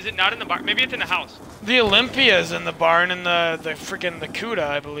 Is it not in the barn? Maybe it's in the house. The Olympia's in the barn, and the freaking the Cuda,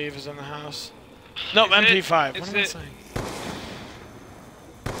 I believe, is in the house. No, Is it- MP5. is What am I it- saying?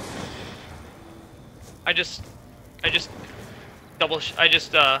 I just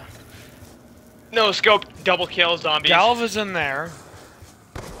no scope double kill zombies. Galv is in there.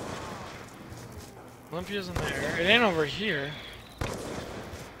 Olympia's in there. It ain't over here.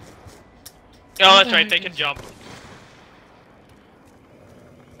 Oh, that's right. They can jump.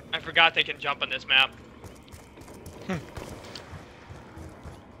 I forgot they can jump on this map.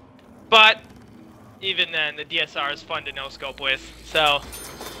 But even then, the DSR is fun to no scope with. So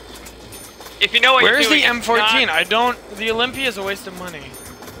if you know what Where's you're the doing, M14? it's not- I don't. The Olympia is a waste of money.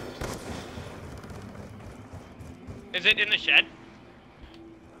 Is it in the shed?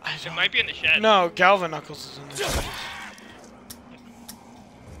 I It don't. might be in the shed. No, Galvin Knuckles is in the shed. I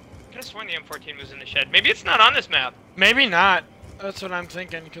could have sworn the M14 was in the shed. Maybe it's not on this map. Maybe not. That's what I'm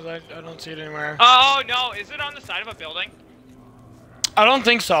thinking, because I don't see it anywhere. Oh no, is it on the side of a building? I don't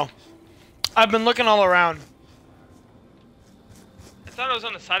think so. I've been looking all around. I thought it was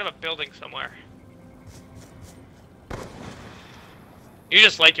on the side of a building somewhere. You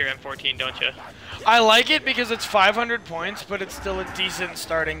just like your M14, don't you? I like it because it's 500 points, but it's still a decent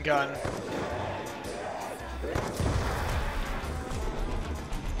starting gun.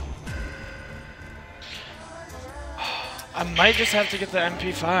 I might just have to get the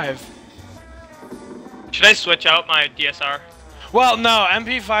MP5. Should I switch out my DSR? Well, no,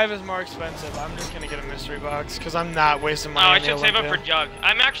 MP5 is more expensive. I'm just gonna get a mystery box because I'm not wasting Oh, money. I on the should save up for Olympia. Jug.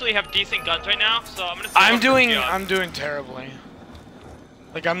 I'm actually have decent guns right now, so I'm gonna save up for Jug. I'm doing terribly.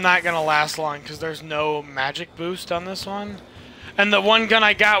 Like, I'm not gonna last long because there's no magic boost on this one. And the one gun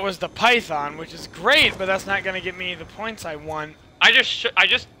I got was the Python, which is great, but that's not gonna get me the points I want. I just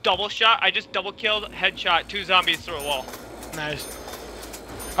double killed, headshot 2 zombies through a wall. Nice.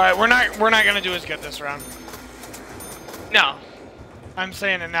 All right, we're not gonna do as good this round. No, I'm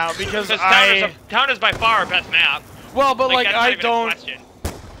saying it now because because town is by far our best map. well, but like that's not I even a don't. question.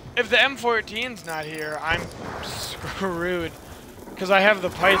 If the M14's not here, I'm screwed because I have the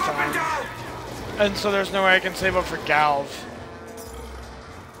Python, And so there's no way I can save up for Galv.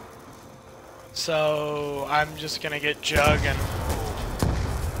 So I'm just gonna get Jug and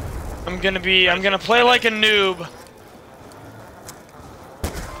I'm gonna play like a noob.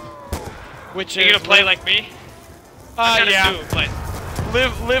 Which Are you gonna play like me? Yeah. Noob, but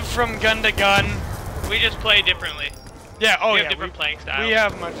Live from gun to gun. we just play differently. Yeah, oh We yeah. have different playing styles. We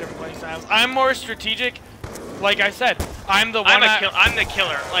have much different playing styles. I'm more strategic. Like I said, I'm the one. I'm the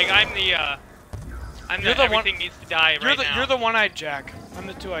killer. Like I'm the You're the everything one, needs to die right now. You're the one-eyed Jack. I'm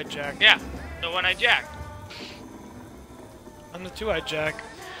the two-eyed Jack. Yeah, the one-eyed Jack. I'm the two-eyed Jack.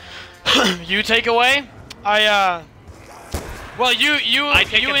 You take away. Well, you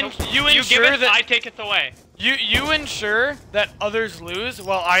ensure that I take it away. you ensure that others lose,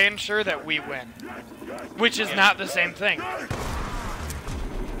 while I ensure that we win, which is not the same thing.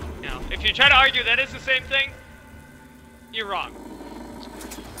 Now, if you try to argue that is the same thing, you're wrong.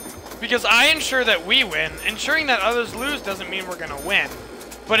 Because I ensure that we win. Ensuring that others lose doesn't mean we're gonna win,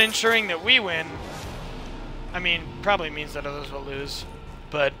 but ensuring that we win, I mean, probably means that others will lose.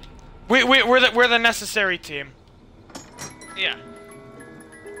 But we're the necessary team. Yeah.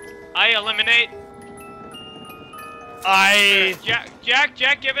 I eliminate.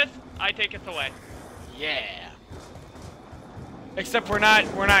 Jack giveth. I taketh away. Yeah. Except we're not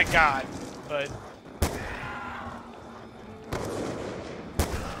God, but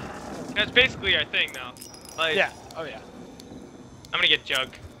That's basically our thing, though. Like, yeah. Oh yeah. I'm gonna get Jug.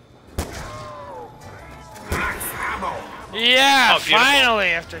 Yeah, Oh, beautiful. finally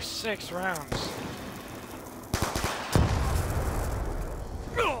after 6 rounds.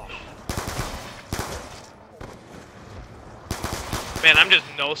 Man, I'm just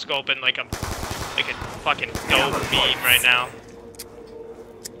no scoping like a fucking dope meme right now.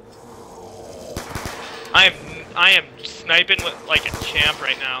 I am sniping with like a champ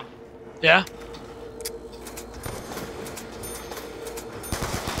right now. Yeah.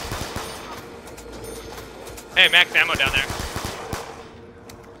 Hey, max ammo down there.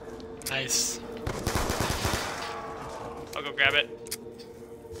 Nice. I'll go grab it.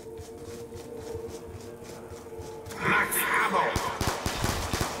 Max ammo.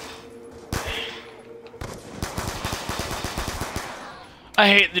 I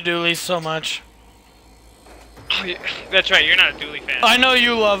hate the dualies so much. Oh, yeah. That's right, you're not a dually fan. I know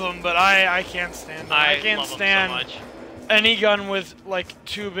you love them, but I can't stand them. I can't love 'em stand so much. any gun with like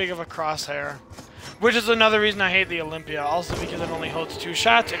too big of a crosshair. Which is another reason I hate the Olympia. Also because it only holds 2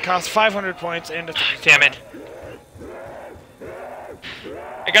 shots. It costs 500 points and it's Damn it.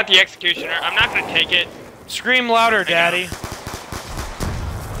 I got the executioner. I'm not gonna take it. Scream louder, daddy.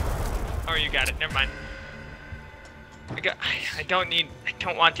 Oh, you got it. Never mind. I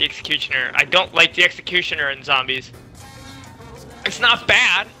don't want the executioner. I don't like the executioner in zombies. It's not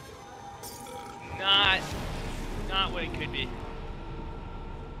bad. Not what it could be.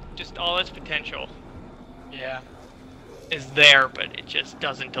 Just all its potential Yeah. is there, but it just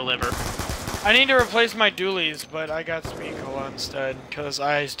doesn't deliver. I need to replace my dualies, but I got Speed Cola instead, because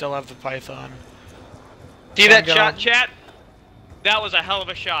I still have the Python. See So that I'm gonna- shot, chat? That was a hell of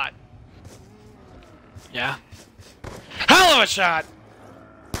a shot. Yeah. Hell of a shot!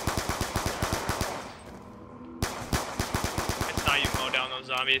 I saw you mow down those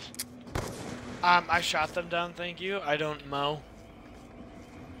zombies. I shot them down, thank you. I don't mow.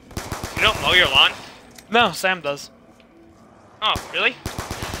 You don't mow your lawn? No, Sam does. Oh, really?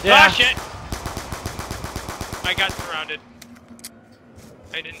 Yeah. Ah, shit! I got surrounded.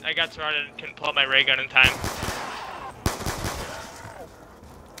 I got surrounded and couldn't pull out my ray gun in time.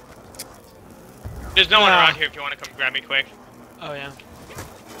 There's no one around here if you want to come grab me quick. Oh, yeah.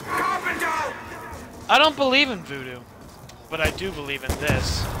 Carpenter! I don't believe in voodoo, but I do believe in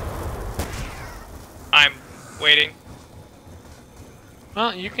this. I'm waiting.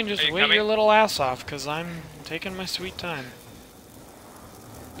 Well, you can just Are you wait coming? your little ass off, because I'm taking my sweet time.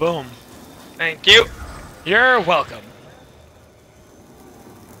 Boom. Thank you. You're welcome.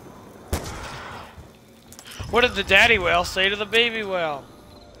 What did the daddy whale say to the baby whale?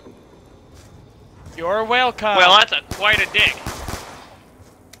 You're welcome. Well, that's quite a dick.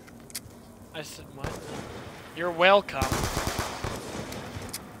 I said what? You're welcome.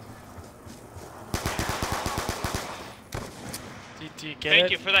 Do you get it?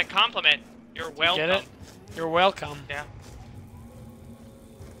 Thank you for that compliment. You're welcome. Get it? You're welcome. Yeah.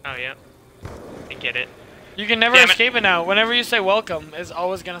 Oh, yeah. I get it. You can never Damn it. escape it now. Whenever you say welcome, it's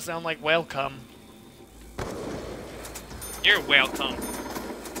always gonna sound like welcome. You're welcome.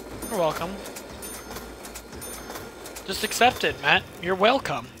 You're welcome. Just accept it, Matt. You're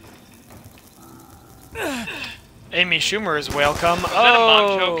welcome. Amy Schumer is welcome. that a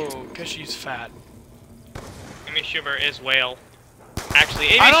mom Oh, joke? because she's fat. Amy Schumer is whale. Actually,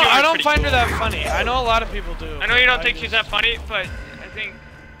 Amy I don't pretty find cool. her that funny. I know a lot of people do. I know you don't think she's that funny, but I think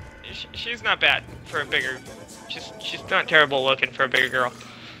she's not bad for a bigger. She's not terrible looking for a bigger girl.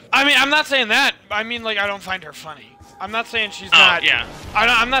 I mean, I'm not saying that. I mean, like, I don't find her funny. I'm not saying she's not. Yeah.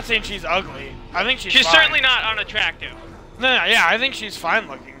 I'm not saying she's ugly. I think she's fine. Certainly not unattractive. No, yeah, I think she's fine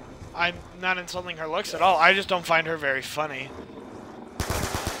looking. I'm not insulting her looks at all. I just don't find her very funny.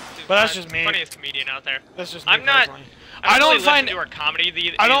 But that's just me. Funniest comedian out there. That's just me. I'm not. Personally. I don't find listen to her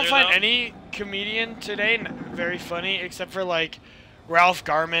comedy. I don't find though. any comedian today very funny, except for like Ralph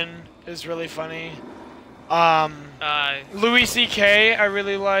Garman is really funny. Louis C.K. I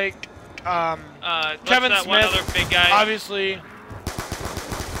really like. Kevin Smith. One other big guy. Obviously.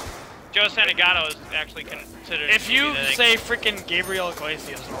 Joe Santagato is actually considered. If you say freaking Gabriel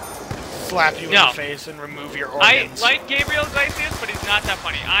Iglesias, I'll slap you in the face and remove your organs. I like Gabriel Iglesias, but he's not that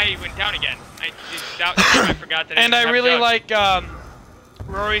funny. I went down again. I forgot that. And I really like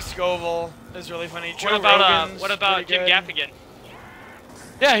Rory Scovel is really funny. Joe What about Jim Gaffigan?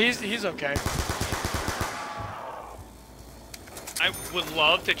 Yeah, he's okay. I would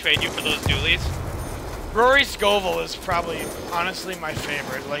love to trade you for those dualies. Rory Scovel is probably, honestly, my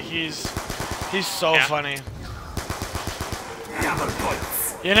favorite. Like, he's so funny.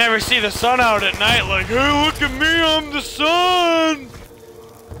 You never see the sun out at night like, hey, look at me, I'm the sun!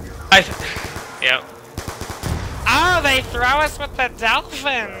 Yeah. Oh, they throw us with the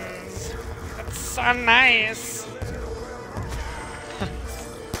dolphins! That's so nice.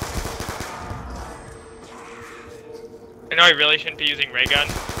 I know I really shouldn't be using ray gun,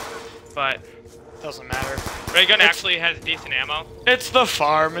 but Doesn't matter. ray gun actually has decent ammo. It's the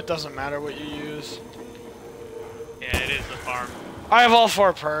farm, it doesn't matter what you use. Yeah, it is the farm. I have all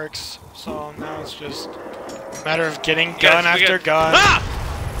 4 perks, so now it's just a matter of getting gun after gun. Ah!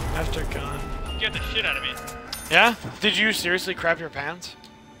 After gun. You scared the shit out of me. Yeah? Did you seriously crap your pants?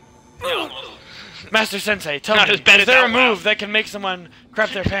 Yeah, almost. Master Sensei, tell Not me, as bad is as there a that, wow. move that can make someone crap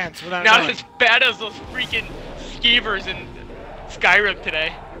their pants without Not knowing? as bad as those freaking skeevers in Skyrim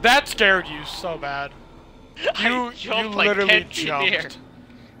today. That scared you so bad. You like literally 10 feet in the air. jumped.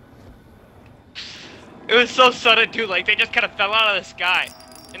 It was so sudden too, like they just kind of fell out of the sky.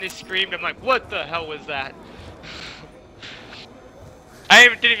 And they screamed, I'm like, what the hell was that? I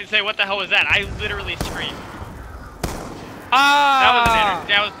didn't even say what the hell was that, I literally screamed. Ah!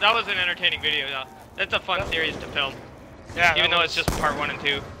 That was an entertaining video though. That's a fun series to film. Yeah, Even though it's just part 1 and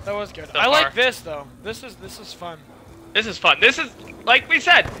 2. that was good. so I like far. this though. This is fun. This is fun. This is, like we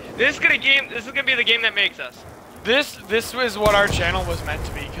said, this is gonna be the game that makes us. This was what our channel was meant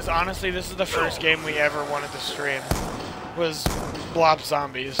to be, because honestly, this is the first game we ever wanted to stream. Was Blob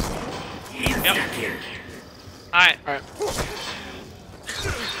Zombies. Yep. Alright.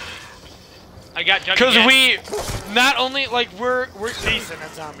 I got Juggy. Because we, not only, like, we're decent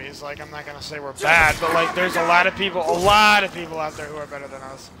at zombies. Like, I'm not gonna say we're bad, but like, there's a lot of people out there who are better than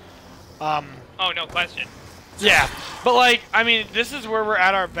us. Oh, no question. Yeah, but like, I mean, this is where we're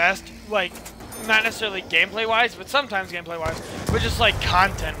at our best. Like, not necessarily gameplay-wise, but sometimes gameplay-wise, but just like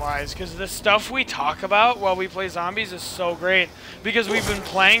content-wise, because the stuff we talk about while we play zombies is so great, because we've been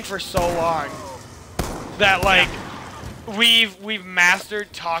playing for so long that like we've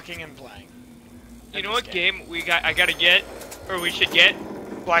mastered talking and playing. You know what game I gotta get, or we should get?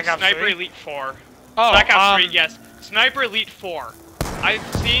 Black Ops Sniper 3? Elite 4. Oh, Black Ops 3, yes. Sniper Elite 4.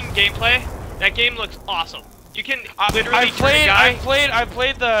 I've seen gameplay. That game looks awesome. You can literally turn a guy. I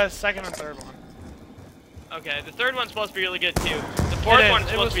played the second and third one. Okay, the third one's supposed to be really good too. The fourth one's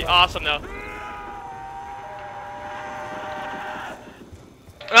supposed to be awesome though.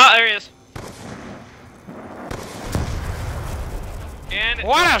 Oh, there he is. And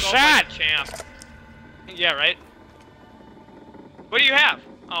what a goes shot! like a champ. Yeah, right. What do you have?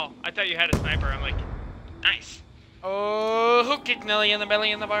 Oh, I thought you had a sniper. I'm like, nice. Oh, who kicked Nelly in the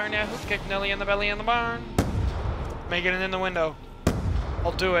belly in the barn? Yeah, who kicked Nelly in the belly in the barn? Making it in the window.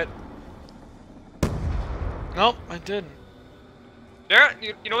 I'll do it. Nope, I didn't.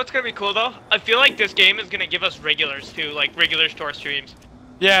 You know what's gonna be cool though? I feel like this game is gonna give us regulars too, like regulars to our streams.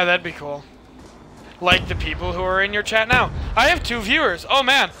 Yeah, that'd be cool. Like the people who are in your chat now. I have 2 viewers. Oh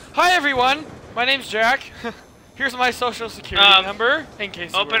man. Hi everyone. My name's Jack. Here's my social security number in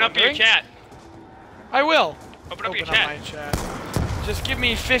case you were open up your wondering. chat. I will. Open up your my chat. Just give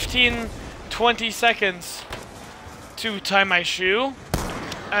me 15-20 seconds to tie my shoe,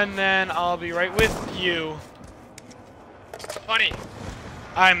 and then I'll be right with you. Funny.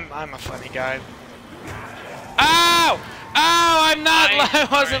 I'm a funny guy. Ow! Ow! I'm not. I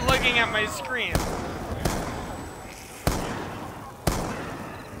wasn't looking at my screen.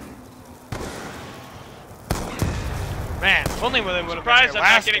 Man, if only they would have been Surprised here I'm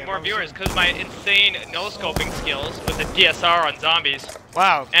not last getting game. more viewers because my insane no-scoping skills with the DSR on zombies.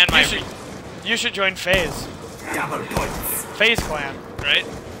 Wow. And my you should join FaZe. Double points. FaZe clan. right?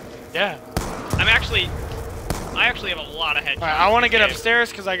 Yeah. I actually have a lot of headshots. Alright, I want to in get this game. upstairs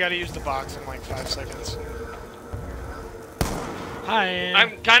because I got to use the box in like 5 seconds. Hi.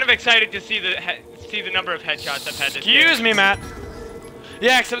 I'm kind of excited to see the number of headshots I've had this game. Excuse me, Matt.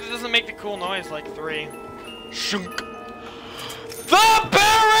 Yeah, except it doesn't make the cool noise like 3. Shunk. The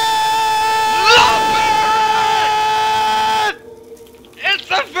Baron! It's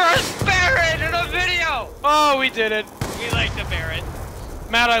the first Barrett in a video! Oh, we did it. We like the Barrett.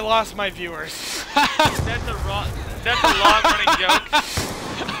 Matt, I lost my viewers. That's a long running joke.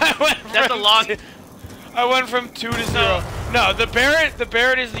 I went from 2 to 0. No, the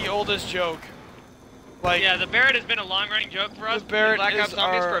Barrett is the oldest joke. Like, Yeah, the Barrett has been a long running joke for us the Barrett in Black Ops is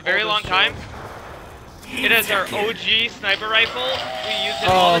Zombies our for a very long oldest time. joke. It is our OG sniper rifle. We use it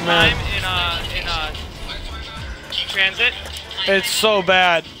Oh, all the man. time in transit. It's so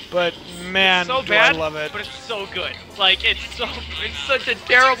bad, but man, So do bad, I love it. but it's so good. Like it's such a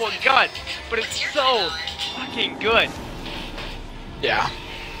terrible gun, but it's so fucking good. Yeah.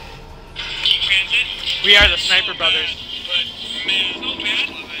 We are the Sniper Brothers.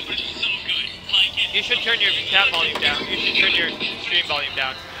 You should turn your chat volume down. You should turn your stream volume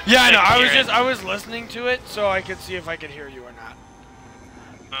down. Yeah, I know. can hear it. I was listening to it so I could see if I could hear you or not.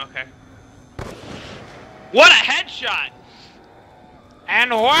 Okay. What a headshot!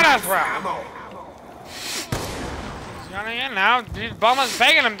 And what a throw! Ammo. He's running in now. Bowman's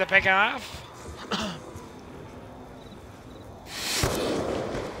begging him to pick him off.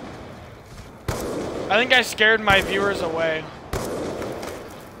 I think I scared my viewers away.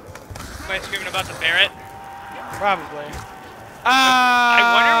 By screaming about the Barrett. Probably. I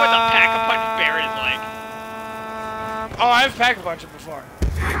wonder what the Pack-a-Punch Barrett is like. Oh, I've Pack-a-Punch it before.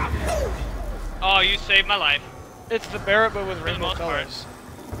 Oh, you saved my life. It's the Barrett, but with the rainbow most part. colors.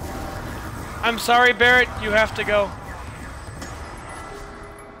 I'm sorry, Barrett. You have to go.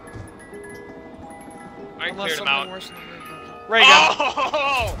 I Unless cleared him something out. worse than ray gun.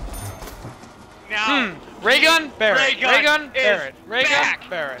 Oh! Now, Ray gun, Barrett. Ray gun, is Barrett. Ray gun, back.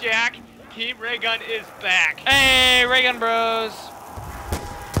 Barrett. Jack, Team Ray Gun is back. Hey, Ray gun bros.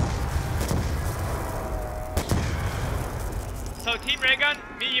 So Team Ray Gun,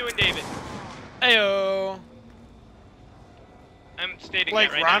 me, you, and David. Heyo. I'm stating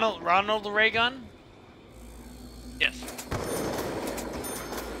Like that right Ronald Ray gun? now. Yes.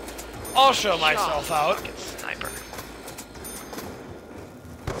 I'll show myself out. Fucking sniper.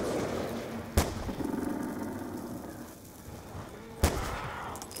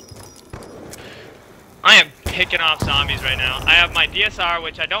 I am picking off zombies right now. I have my DSR,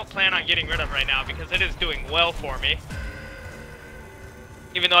 which I don't plan on getting rid of right now because it is doing well for me.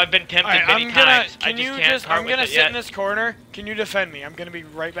 Even though I've been tempted Alright, many times, I just can't part I'm with gonna it sit yet. in this corner. Can you defend me? I'm gonna be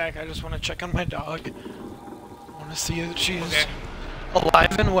right back. I just want to check on my dog. I want to see that she's Okay.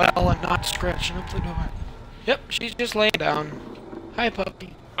 alive and well and not scratching up the door. Yep, she's just laying down. Hi,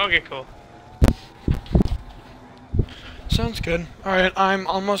 puppy. Okay, cool. Sounds good. Alright, I'm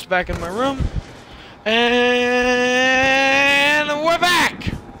almost back in my room. And we're back!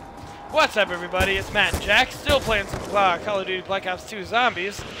 What's up, everybody? It's Matt and Jack, still playing some Call of Duty Black Ops 2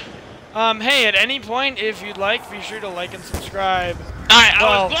 Zombies. Hey, at any point, if you'd like, be sure to like and subscribe. Alright,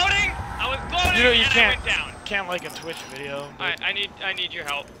 Well, I was gloating, You know, and I went down. can't like a Twitch video. but Alright, I need your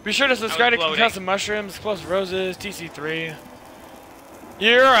help. Be sure to subscribe to gloating. Concussive Mushrooms, Explosive Roses, TC3.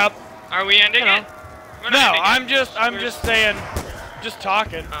 You're up. Are we ending You know. it? We're No, not ending I'm it. just saying, just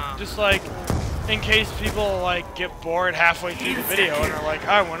talking. Oh. Just like, in case people like get bored halfway through the video and are like,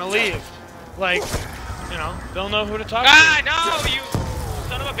 I want to leave. Like, you know, they'll know who to talk Ah, to. no, you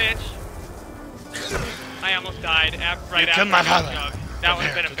son of a bitch. I almost died right You after killed my I got father. chugged. That would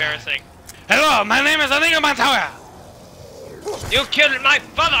have been Prepare to embarrassing. Hello, my name is Inigo Montoya. You killed my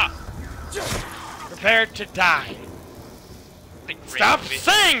father! Prepare to die. The great Stop movie.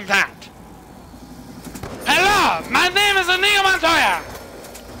 saying that. Hello, my name is Inigo Montoya.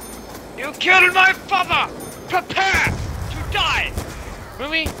 You killed my father! Prepare to die!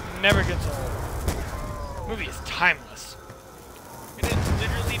 Movie never gets old. Movie is timeless. It is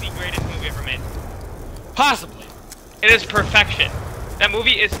literally the greatest movie ever made. Possibly. It is perfection. That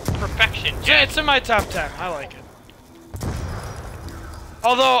movie is perfection. Yeah, it's in my top 10. I like it.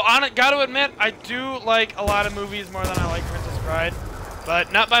 Although, gotta admit, I do like a lot of movies more than I like Princess Bride,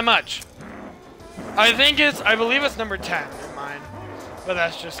 but not by much. I believe it's number 10 in mine, but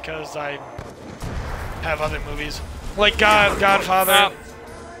that's just because I have other movies. Like Godfather.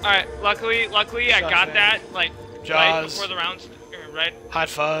 Alright, luckily I got Shotgun. that, like, Right Jaws. before the rounds, right? Hot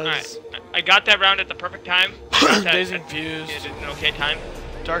Fuzz. Alright. I got that round at the perfect time. Got that Dazed at- and Confused. at an okay time.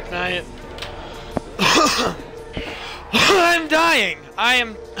 Dark Knight. I'm dying. I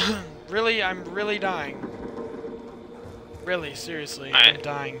am really. I'm really dying. Really, seriously, I'm Alright.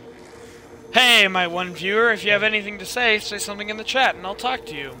 dying. Hey, my one viewer, if you have anything to say something in the chat, and I'll talk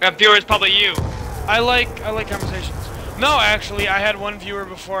to you. That viewer is probably you. I like conversations. No, actually, I had one viewer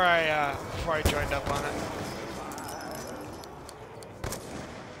before I joined up on it.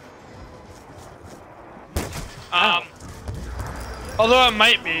 Although it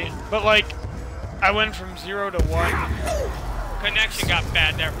might be, but like, I went from 0 to 1. Connection got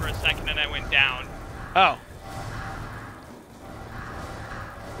bad there for a second and I went down. Oh.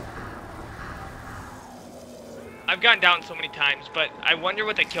 I've gotten down so many times, but I wonder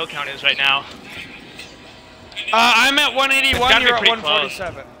what the kill count is right now. I'm at It's 181, gotta be you're at pretty close.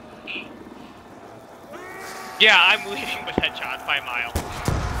 147. Yeah, I'm leading with headshots by a mile.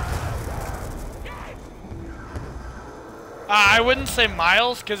 I wouldn't say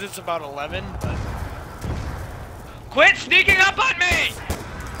miles, because it's about 11, but... Quit sneaking up on me!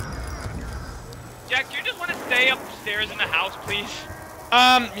 Jack, do you just want to stay upstairs in the house, please?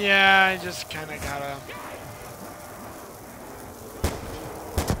 Yeah, I just kinda gotta...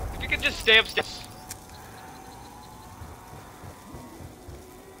 If you could just stay upstairs.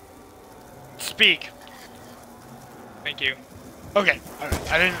 Speak. Thank you. Okay,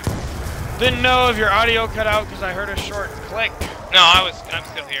 alright. I didn't know if your audio cut out because I heard a short click. No, I'm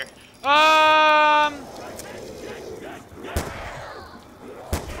still here.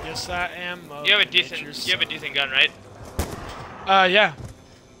 Yes, I am. You have a decent gun, right? Yeah.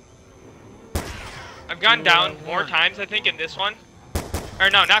 I've gone Do down what I more want. times, I think, in this one. Or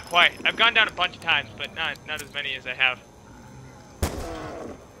no, not quite. I've gone down a bunch of times, but not as many as I have. Could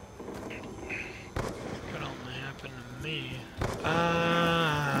only happen to me.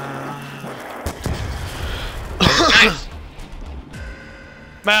 Nice.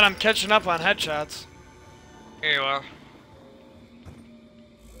 Man, I'm catching up on headshots. Here you are.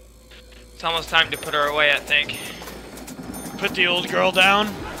 It's almost time to put her away, I think. Put the old girl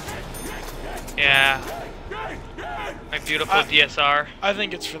down. Yeah. My beautiful DSR. I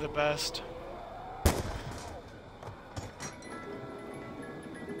think it's for the best.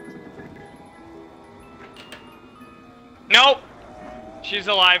 Nope! She's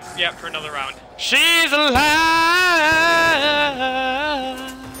alive yet for another round. She's alive.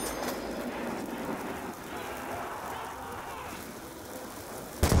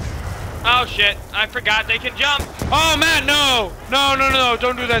 Oh shit, I forgot they can jump! Oh man, no! No, no, no, no,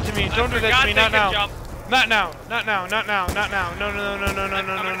 don't do that to me. Don't do that to me, not now. Jump. Not now, not now, not now, not now. No, no, no, no, no, no,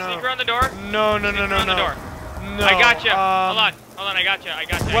 no, I'm no, gonna sneak no. around the door. No, no, no, no, Around the no. door. No. I got you. Hold on, I got you.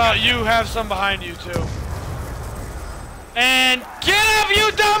 Well, you have some behind you too. And get up,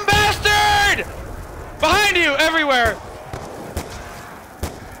 you dumb bastard! Behind you, everywhere.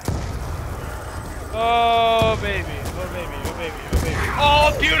 Oh baby, oh baby, oh baby, oh baby.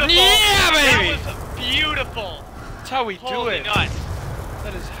 Oh, beautiful! Yeah, baby! That was beautiful! That's how we do Holy it. nuts.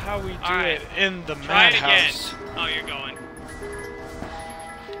 That is how we do Alright. it in the Try it again. madhouse. Oh, you're going.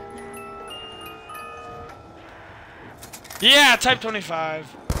 Yeah, type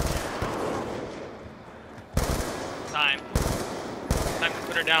 25. Time to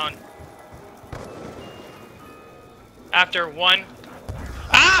put her down. After one.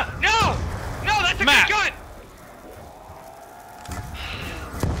 Ah! No! No, that's a Matt. good gun!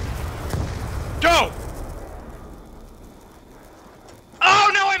 Go!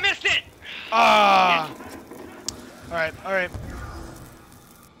 Oh no, I missed it! Ah. Alright, alright.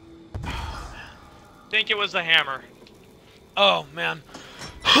 Think it was the hammer. Oh, man.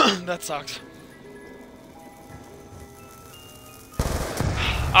 That sucks.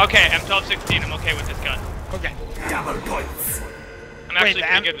 Okay, M1216, I'm okay with this gun. Okay. Double points. I'm Wait, actually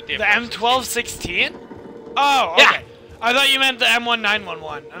pretty good with the M1216? Oh, Yeah. okay. I thought you meant the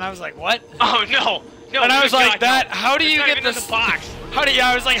M1911, and I was like, what? Oh no! No, And I was good like, God, that, no. how do It's you not get even this? in the box?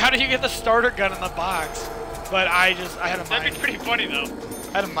 I was like, how do you get the starter gun in the box? But I had a That'd be mind, pretty funny though.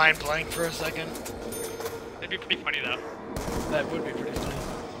 I had a mind blank for a second. That'd be pretty funny though. That would be pretty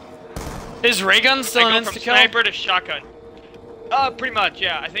funny. Is ray gun still I an go from insta-kill? sniper to shotgun. Pretty much,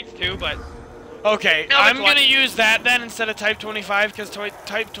 yeah. I think it's two, but Okay, No, I'm which one? gonna use that then instead of Type 25 because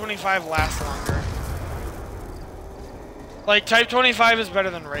Type 25 lasts longer. Like, Type 25 is better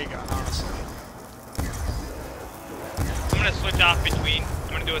than ray gun, honestly. I'm gonna switch off between.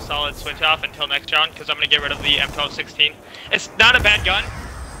 I'm gonna do a solid switch off until next round because I'm gonna get rid of the M1216. It's not a bad gun,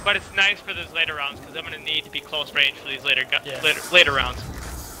 but it's nice for those later rounds because I'm gonna need to be close range for these later Yeah. later rounds.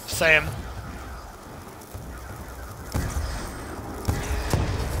 Same.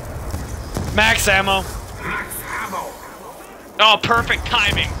 Max ammo. Max ammo. Oh, perfect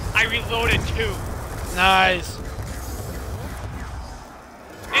timing. I reloaded too. Nice.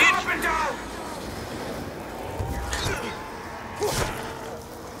 Up and down.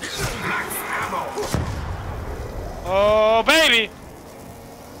 Max ammo. Oh, baby.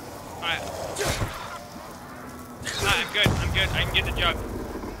 Alright. I'm good. I'm good. I can get the jug.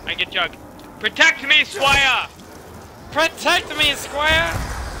 I can get jug. Protect me, Squire! Protect me, Squire.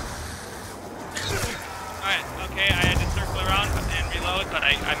 Alright, okay, I had to circle around and reload, but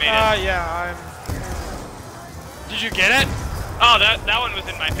I made it. Yeah, Did you get it? Oh, that one was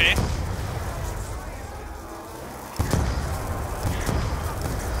in my face.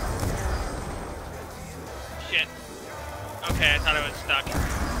 Shit. Okay, I thought I was stuck.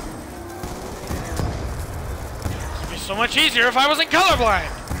 It'd be so much easier if I wasn't colorblind.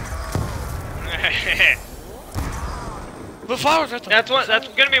 The flowers right there. That's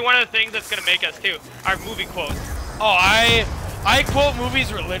gonna be one of the things that's gonna make us too. Our movie quotes. Oh, I quote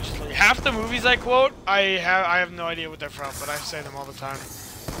movies religiously. Half the movies I quote, I have no idea what they're from, but I say them all the time.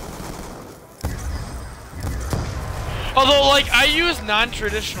 Although, like, I use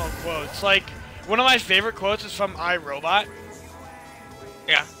non-traditional quotes. Like, one of my favorite quotes is from I, Robot.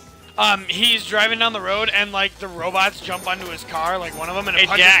 Yeah. He's driving down the road and, like, the robots jump onto his car, like one of them, and it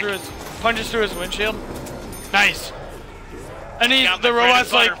Hey, punches through his windshield. Nice. And Got the my bread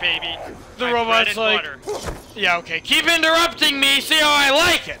robot's and butter, like, baby. the My robot's bread like, and butter. yeah, okay, keep interrupting me, see how I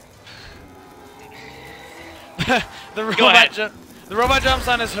like it. the robot jumps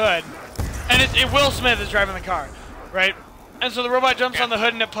on his hood, and Will Smith is driving the car, right? And so the robot jumps on the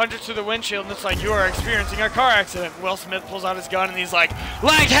hood and it punches through the windshield, and it's like, you are experiencing a car accident. Will Smith pulls out his gun and he's like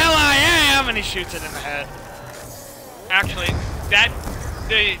hell I am, and he shoots it in the head. Actually,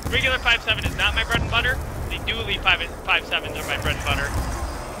 the regular 5.7 is not my bread and butter. The dually 5.7s are my bread and butter.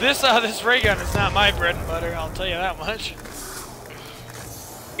 This ray gun is not my bread and butter, I'll tell you that much.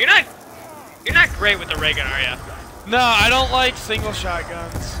 You're not great with the ray gun, are you? No, I don't like single shot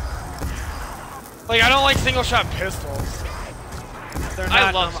guns. Like, I don't like single shot pistols. They're not.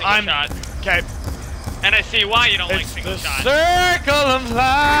 I love single shot. Okay. And I see why you don't like It's single the shot. circle of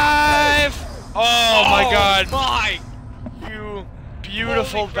life. Oh my God! My! You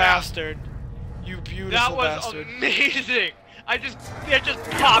beautiful bastard! You beautiful That was bastard! amazing. It just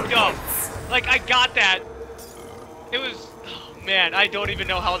popped up. Like I got that. It was. Oh man, I don't even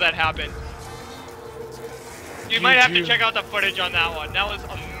know how that happened. You might have to check out the footage on that one. That was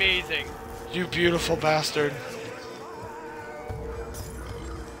amazing. You beautiful bastard!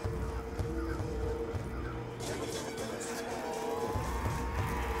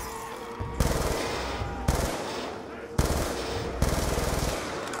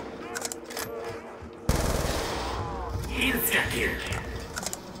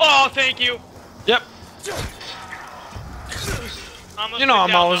 Oh, thank you. Yep. You know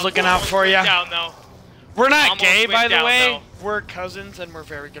I'm always looking out for you. Down, though. We're not Almost gay, by went the down, way. though. We're cousins and we're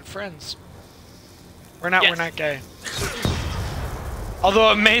very good friends. We're not gay.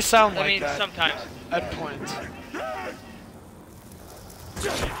 Although it may sound like that. Sometimes. At points.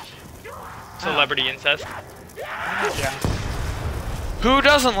 Celebrity incest. Yeah. Who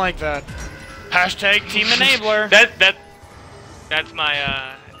doesn't like that? Hashtag Team Enabler. That's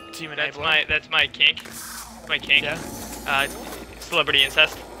my Team Enabler. That's my kink. My kink. Yeah. Celebrity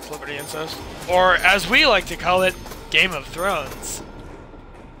incest. Celebrity incest. Or as we like to call it, Game of Thrones.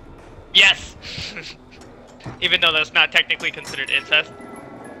 Yes. Even though that's not technically considered incest.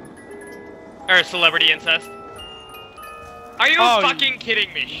 Or celebrity incest. Are you fucking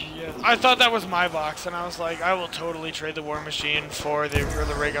kidding me? Yeah. I thought that was my box, and I was like, I will totally trade the War Machine for the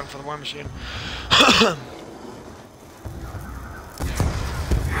ray gun for the War Machine.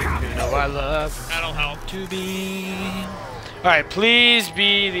 You know I love That'll help. to be. Alright, please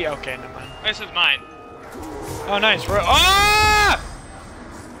be the. Okay, never mind. This is mine. Oh, nice. Ah!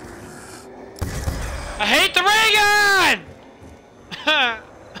 I hate the ray gun!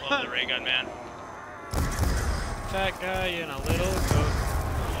 Love the ray gun, man. Fat guy in a little coat.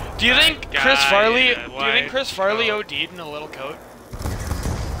 Do you think Chris Farley? Do you think Chris Farley OD'd in a little coat?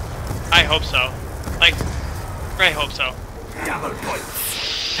 I hope so. Like, I hope so. Double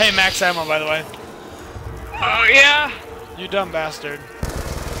points. Hey, max ammo, by the way. Oh yeah. You dumb bastard.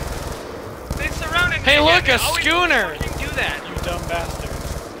 They surrounded me. Hey, look, again. a schooner. Do that. You dumb bastard.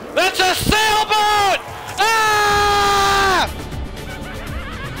 That's a sailboat! Ah!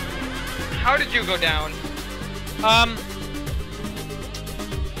 How did you go down?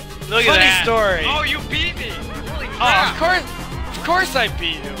 Look funny at that. story. Oh, you beat me. Holy Oh, crap. of course I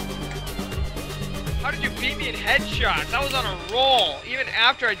beat you. How did you beat me in headshots? I was on a roll, even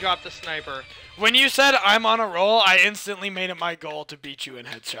after I dropped the sniper. When you said I'm on a roll, I instantly made it my goal to beat you in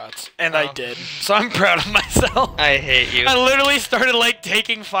headshots. And I did. So I'm proud of myself. I hate you. I literally started like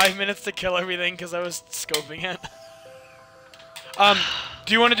taking 5 minutes to kill everything because I was scoping it.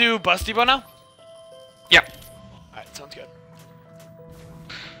 Do you want to do Bus Depot now? Yeah. Alright, sounds good.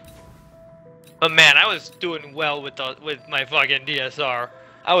 But man, I was doing well with my fucking DSR.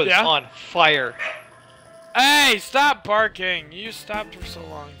 I was on fire. Hey, stop barking. You stopped for so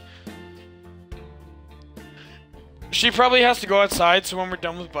long. She probably has to go outside, so when we're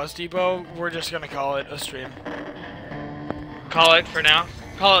done with Bus Depot, we're just gonna call it a stream. Call it for now?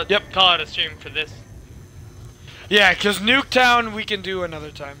 Call it. Yep. Call it a stream for this. Yeah, because Nuketown we can do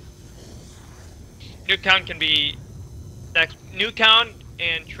another time. Nuketown can be next. Nuketown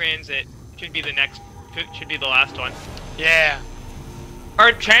and Transit should be the next. Should be the last one. Yeah.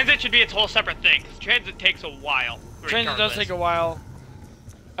 Or Transit should be its whole separate thing, because Transit takes a while. Transit does take a while.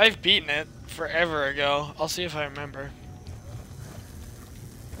 I've beaten it forever ago. I'll see if I remember.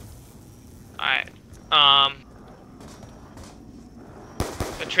 Alright.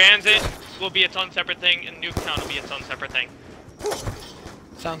 The Transit will be its own separate thing, and Nuketown will be its own separate thing.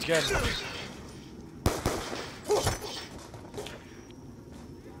 Sounds good.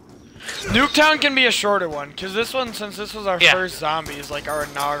 Nuketown can be a shorter one, because this one, since this was our first zombies, like our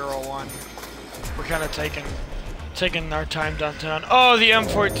inaugural one, we're kind of taking our time downtown. Oh, the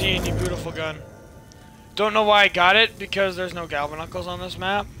M14, you beautiful gun. Don't know why I got it, because there's no galvanuckles on this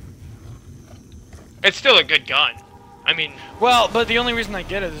map. It's still a good gun. I mean... Well, but the only reason I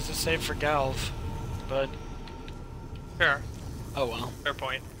get it is to save for galv. But... Fair. Oh well. Fair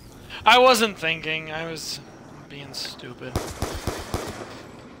point. I wasn't thinking, I was being stupid.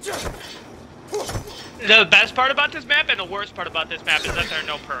 The best part about this map and the worst part about this map is that there are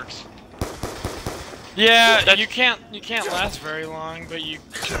no perks. Yeah, you can't last very long, but you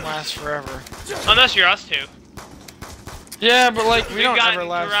can last forever. Unless you're us two. Yeah, but like we We've don't gotten ever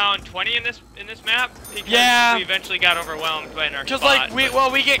last. around 20 in this map because we eventually got overwhelmed by our Because spot,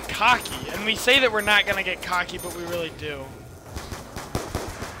 like we get cocky, and we say that we're not gonna get cocky, but we really do.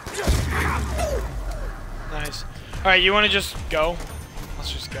 Nice. All right, you want to just go?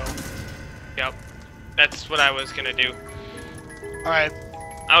 Let's just go. Yep. That's what I was gonna do. All right.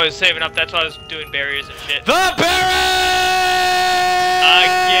 I was saving up. That's why I was doing barriers and shit. The barrier!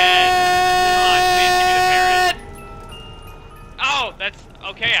 Again. Come on, please give me the barriers. Oh, that's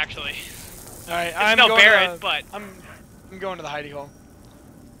okay actually. All right, I'm no Barrett, but I'm going to the hidey hole.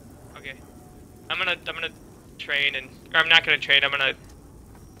 Okay. I'm gonna trade and or I'm not gonna trade. I'm gonna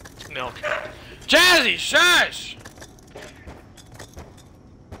milk. Jazzy, shush!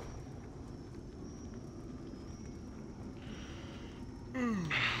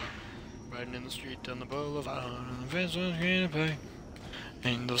 Riding in the street down the boulevard, and the fence was gonna pay.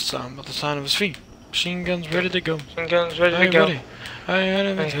 Ain't no sound but the sound of his feet. Machine guns ready to go. Machine guns ready to go.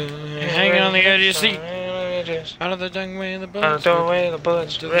 Hanging on the edge of your seat. Out of the doorway of the bullets. Out of the doorway of the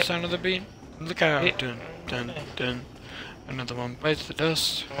bullets. To the sound of the beat. Look out. Dun, dun, dun. Another one bites the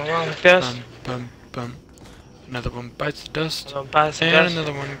dust. Bum, bum, bum. Another one bites the dust. And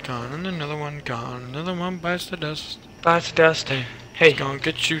another one gone. And another one gone. Another one bites the dust. Bites the dust. Hey, hey. Gonna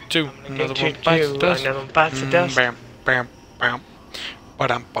get you too. Another Get one you bites too. the dust. Another one bites the dust. Bam, bam, bam.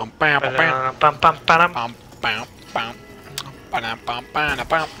 Ba-dum, bum, bam, bam, bam. Bum, bum, bum, Bum, bam, bam. Ba-dum, bum, bam,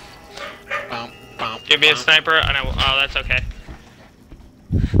 bam. Bum, bum, Give me a bum. sniper, and I will. Oh, that's okay.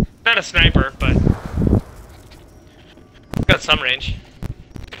 Not a sniper, but got some range.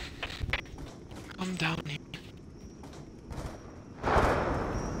 Come down here.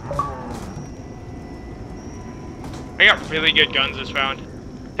 I got really good guns this round.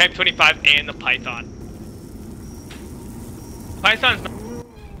 Type 25 and the Python. Python's not.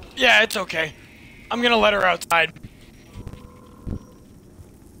 Yeah, it's okay. I'm gonna let her outside.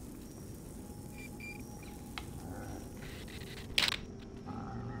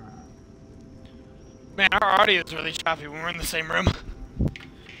 Man, our audio is really choppy when we're in the same room.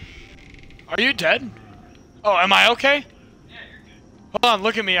 Are you dead? Oh, am I okay? Yeah, you're good. Hold on,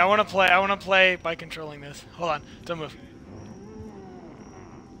 look at me. I wanna play by controlling this. Hold on, don't move.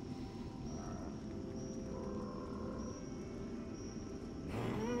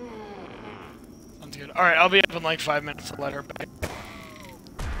 Sounds good. Alright, I'll be up in like 5 minutes to let her back.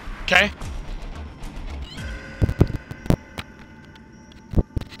 Okay?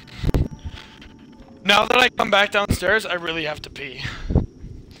 Now that I come back downstairs, I really have to pee.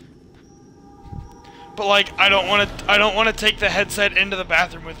 But like, I don't want to take the headset into the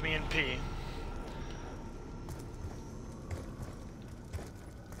bathroom with me and pee.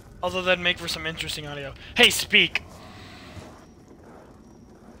 Although that'd make for some interesting audio. Hey, speak!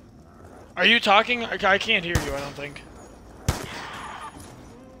 Are you talking? I can't hear you, I don't think.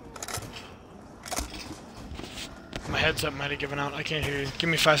 My headset might have given out. I can't hear you. Give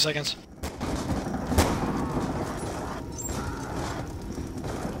me 5 seconds.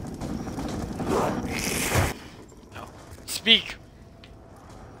 No. Speak!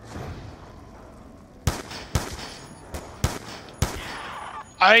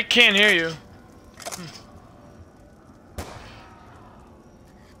 I can't hear you.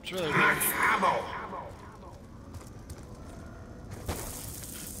 It's really weird. Max ammo.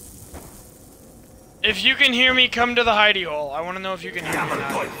 If you can hear me, come to the hidey hole. I want to know if you can hear me or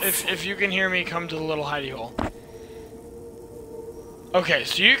not. If you can hear me, come to the little hidey hole. Okay,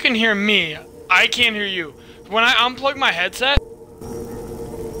 so you can hear me. I can't hear you. When I unplug my headset...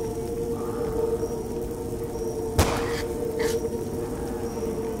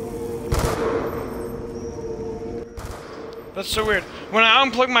 That's so weird. When I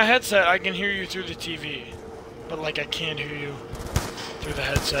unplug my headset, I can hear you through the TV. But, like, I can't hear you through the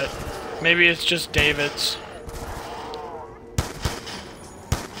headset. Maybe it's just David's.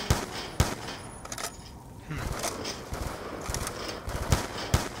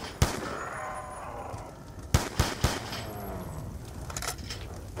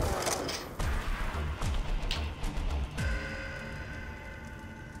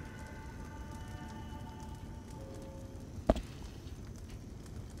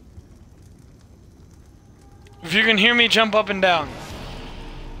 If you can hear me, jump up and down.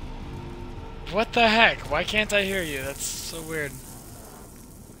 What the heck? Why can't I hear you? That's so weird.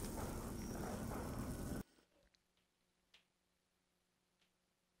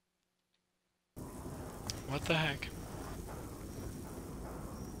 What the heck?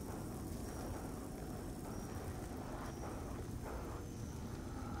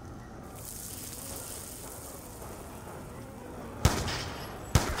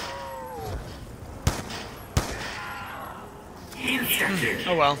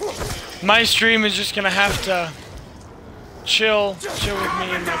 Oh well. My stream is just gonna have to chill with me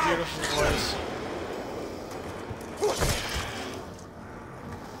and my beautiful voice.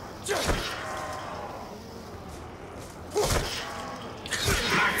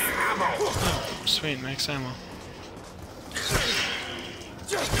 Oh, sweet, max ammo.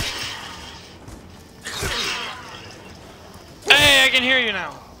 Hey, I can hear you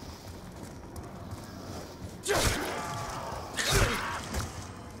now.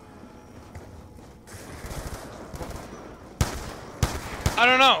 I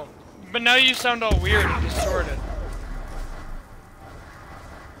don't know, but now you sound all weird and distorted.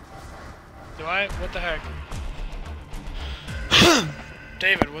 Do I? What the heck?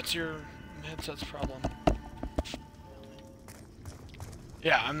 David, what's your headset's problem?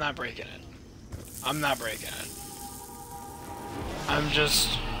 Yeah, I'm not breaking it. I'm not breaking it. I'm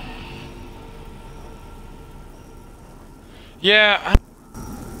just... Yeah,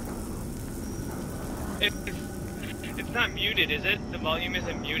 It's not muted, is it? The volume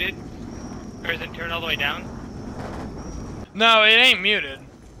isn't muted? Or is it turned all the way down? No, it ain't muted.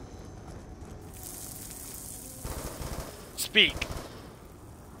 Speak.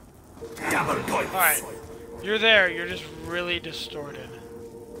 Double points. Alright. You're there, you're just really distorted.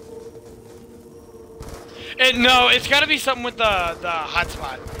 No, it's gotta be something with the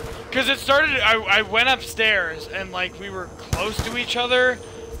hotspot. Cause it started, I went upstairs and like we were close to each other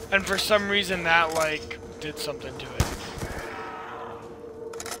and for some reason that like did something to it.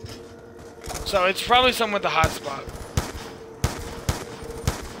 So it's probably something with the hotspot.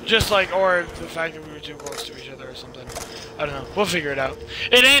 Just like, or the fact that we were too close to each other or something. I don't know. We'll figure it out.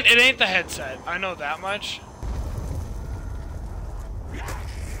 It ain't the headset. I know that much.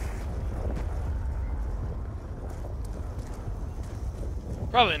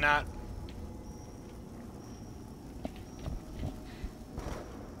 Probably not.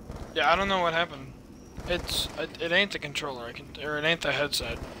 Yeah, I don't know what happened. It ain't the controller. Or it ain't the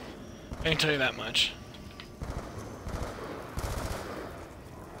headset. I can tell you that much.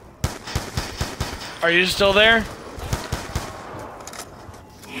 Are you still there?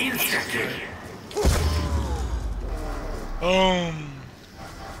 Boom.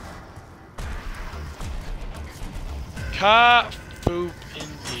 Ka-foop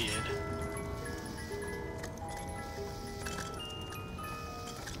indeed.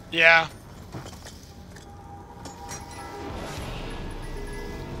 Yeah.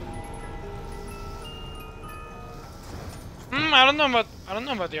 I don't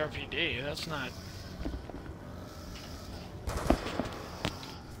know about the RPD. That's not.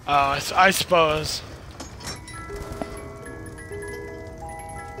 Oh, I suppose.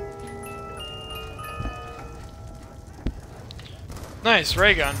 Nice,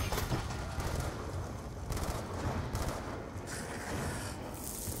 ray gun.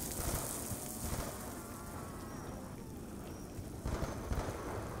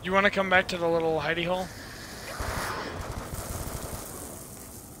 You want to come back to the little hidey hole?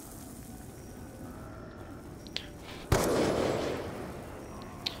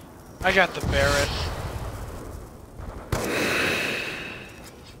 I got the Barrett.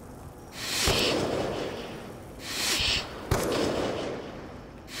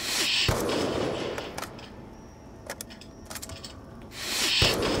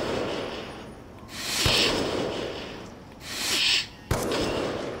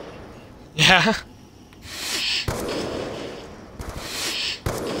 Yeah.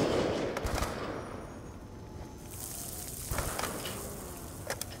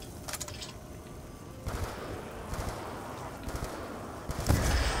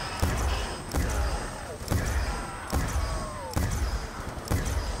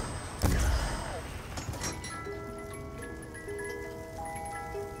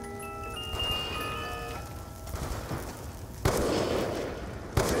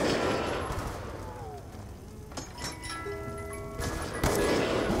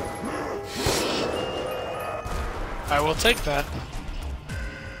 I will take that.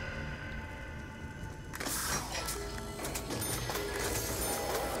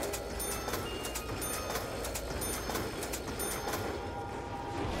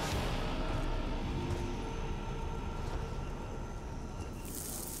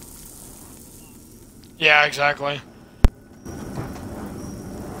 Yeah, exactly.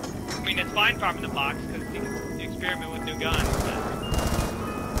 I mean, it's fine farming the box because you can experiment with new guns. But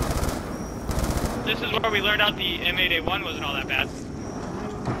this is where we learned out the M8A1 wasn't all that bad.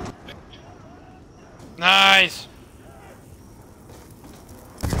 Nice.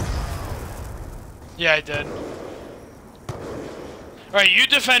 Yeah, I did. Alright, you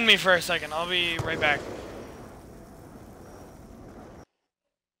defend me for a second. I'll be right back.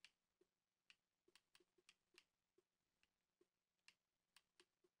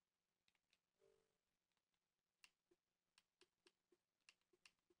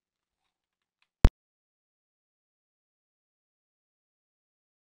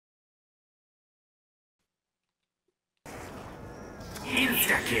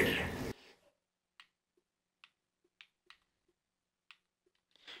 Insta-kill.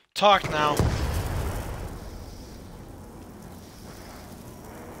 Talk now.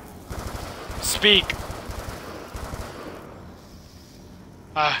 Speak.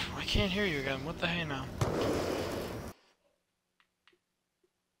 I can't hear you again. What the hey now?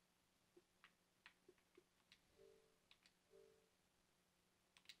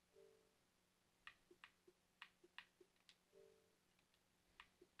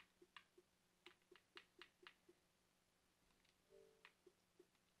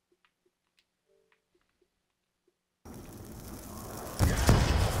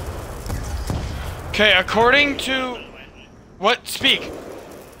 Okay, according to... What? Speak.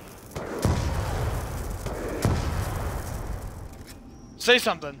 Say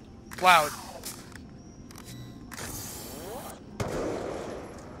something. Loud.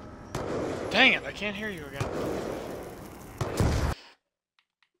 Dang it, I can't hear you again.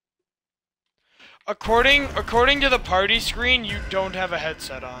 According to the party screen, you don't have a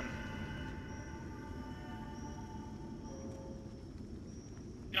headset on.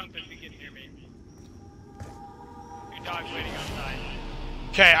 Jump if you can hear me. Your dog's waiting outside.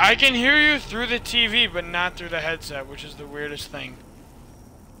 Okay, I can hear you through the TV, but not through the headset, which is the weirdest thing.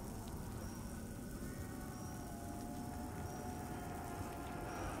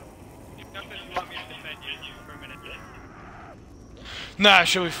 Jump if you want me to defend you for a minute. Nah,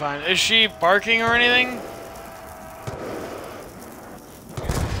 she'll be fine. Is she barking or anything?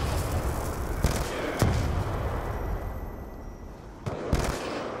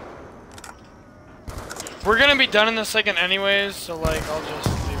 We're gonna be done in a second anyways, so like, I'll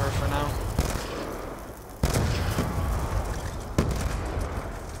just leave her for now.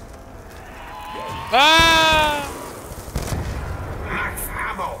 Ah! Max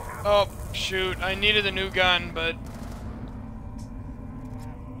ammo. Oh, shoot. I needed a new gun, but...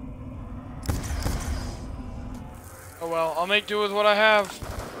 Oh well, I'll make do with what I have.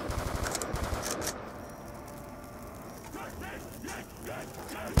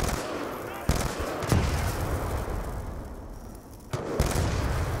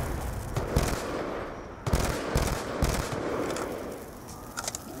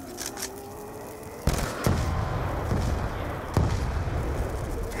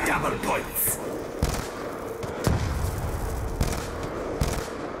 Double points.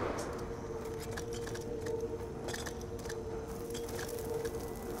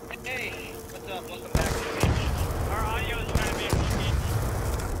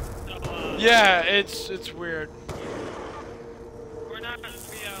 Yeah, it's weird. We're not. We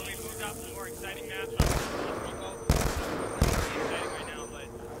moved out to more exciting maps. Exciting right now, but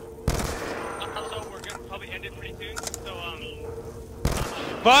also we're gonna probably end it pretty soon. So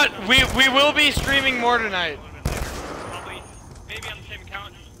But we will be streaming more tonight. probably maybe on the same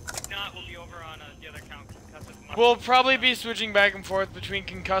account. If not, we'll be over on the other account. We'll probably be switching back and forth between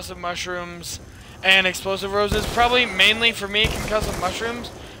concussive mushrooms and explosive roses. Probably mainly for me, concussive mushrooms.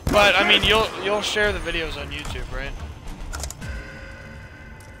 But I mean, you'll share the videos on YouTube, right?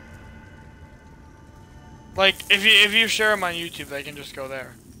 Like if you share them on YouTube, they can just go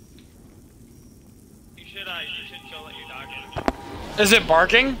there. You should go let your dog in. Is it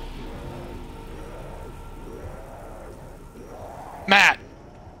barking? Matt.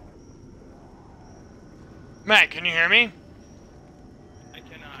 Matt, can you hear me? I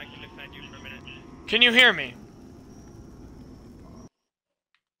can defend you for a minute. Can you hear me?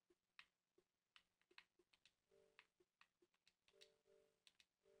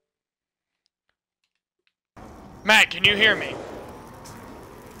 Matt, can you hear me?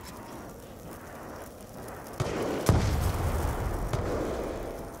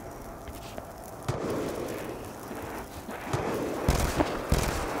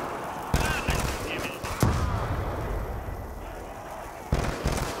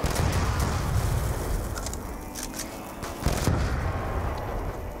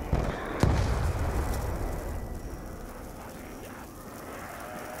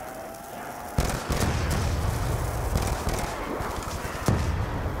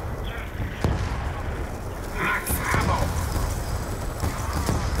 Max ammo.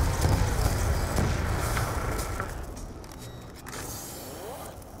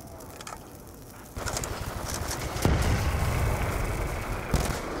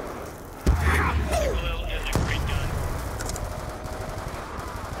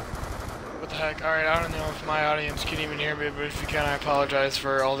 What the heck? Alright, I don't know if my audience can even hear me, but if you can, I apologize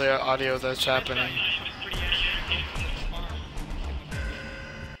for all the audio that's happening.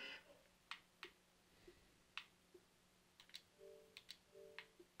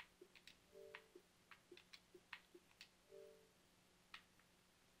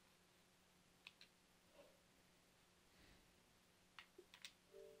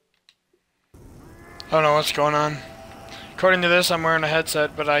 I don't know what's going on. According to this, I'm wearing a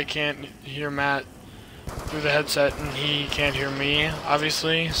headset, but I can't hear Matt through the headset, and he can't hear me,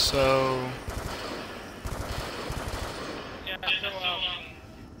 obviously, so... Yeah,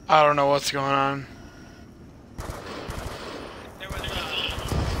 I don't know what's going on. there was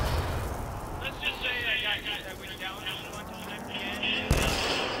let's just say I went down a bunch of times again.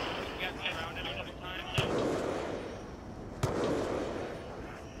 We got surrounded a couple times.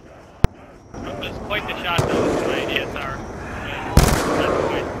 That was quite the shot though with my ASR. That's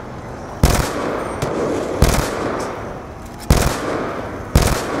quite.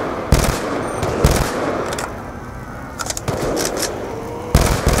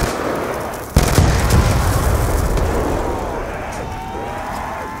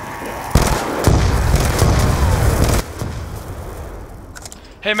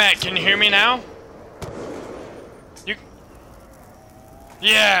 Hey Matt, can you hear me now? You...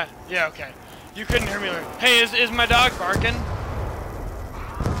 Yeah, okay. You couldn't hear me. Hey, is my dog barking?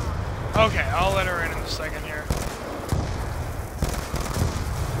 Okay, I'll let her in a second here.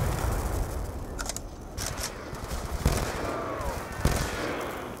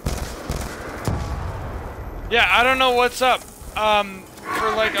 Yeah, I don't know what's up. For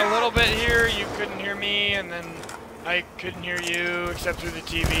like a little bit here, you couldn't hear me, and then I couldn't hear you except through the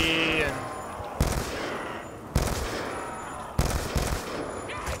TV, and...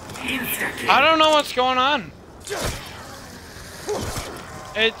 I don't know what's going on.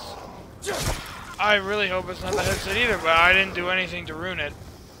 I really hope it's not the headset either, but I didn't do anything to ruin it.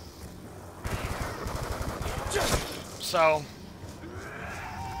 So...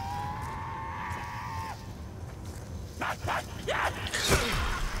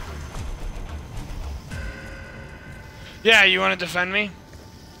 Yeah, you want to defend me?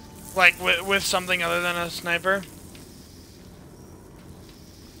 Like, with something other than a sniper?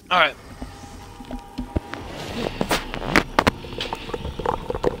 Alright.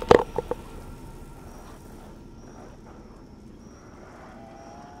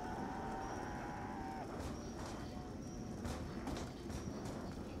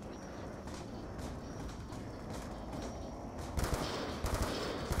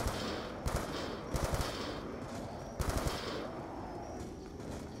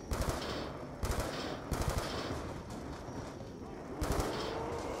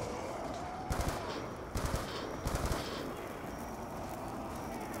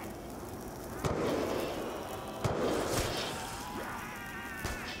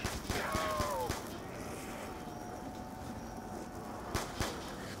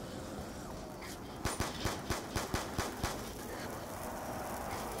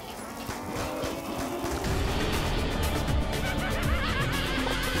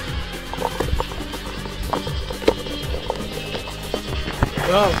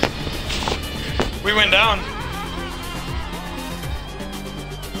 Oh. We went down.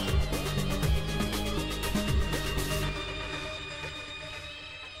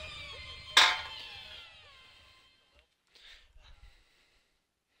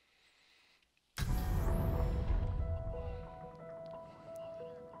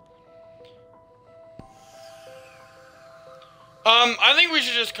 I think we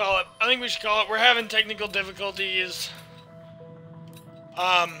should just call it. I think we should call it. We're having technical difficulties.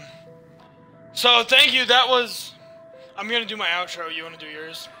 So thank you. That was... I'm gonna do my outro. You wanna do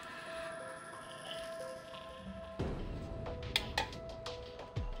yours?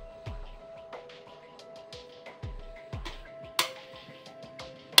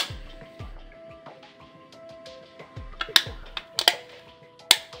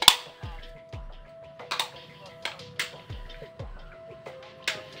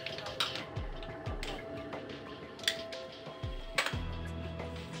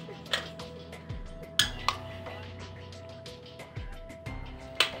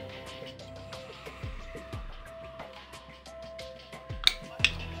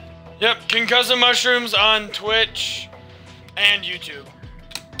 Yep, Concussive Mushrooms on Twitch and YouTube.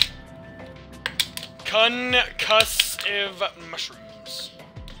 Concussive Mushrooms.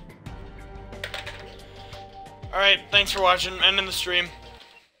 Alright, thanks for watching. Ending the stream.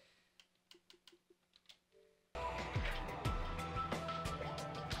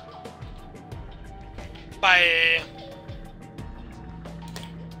 Bye.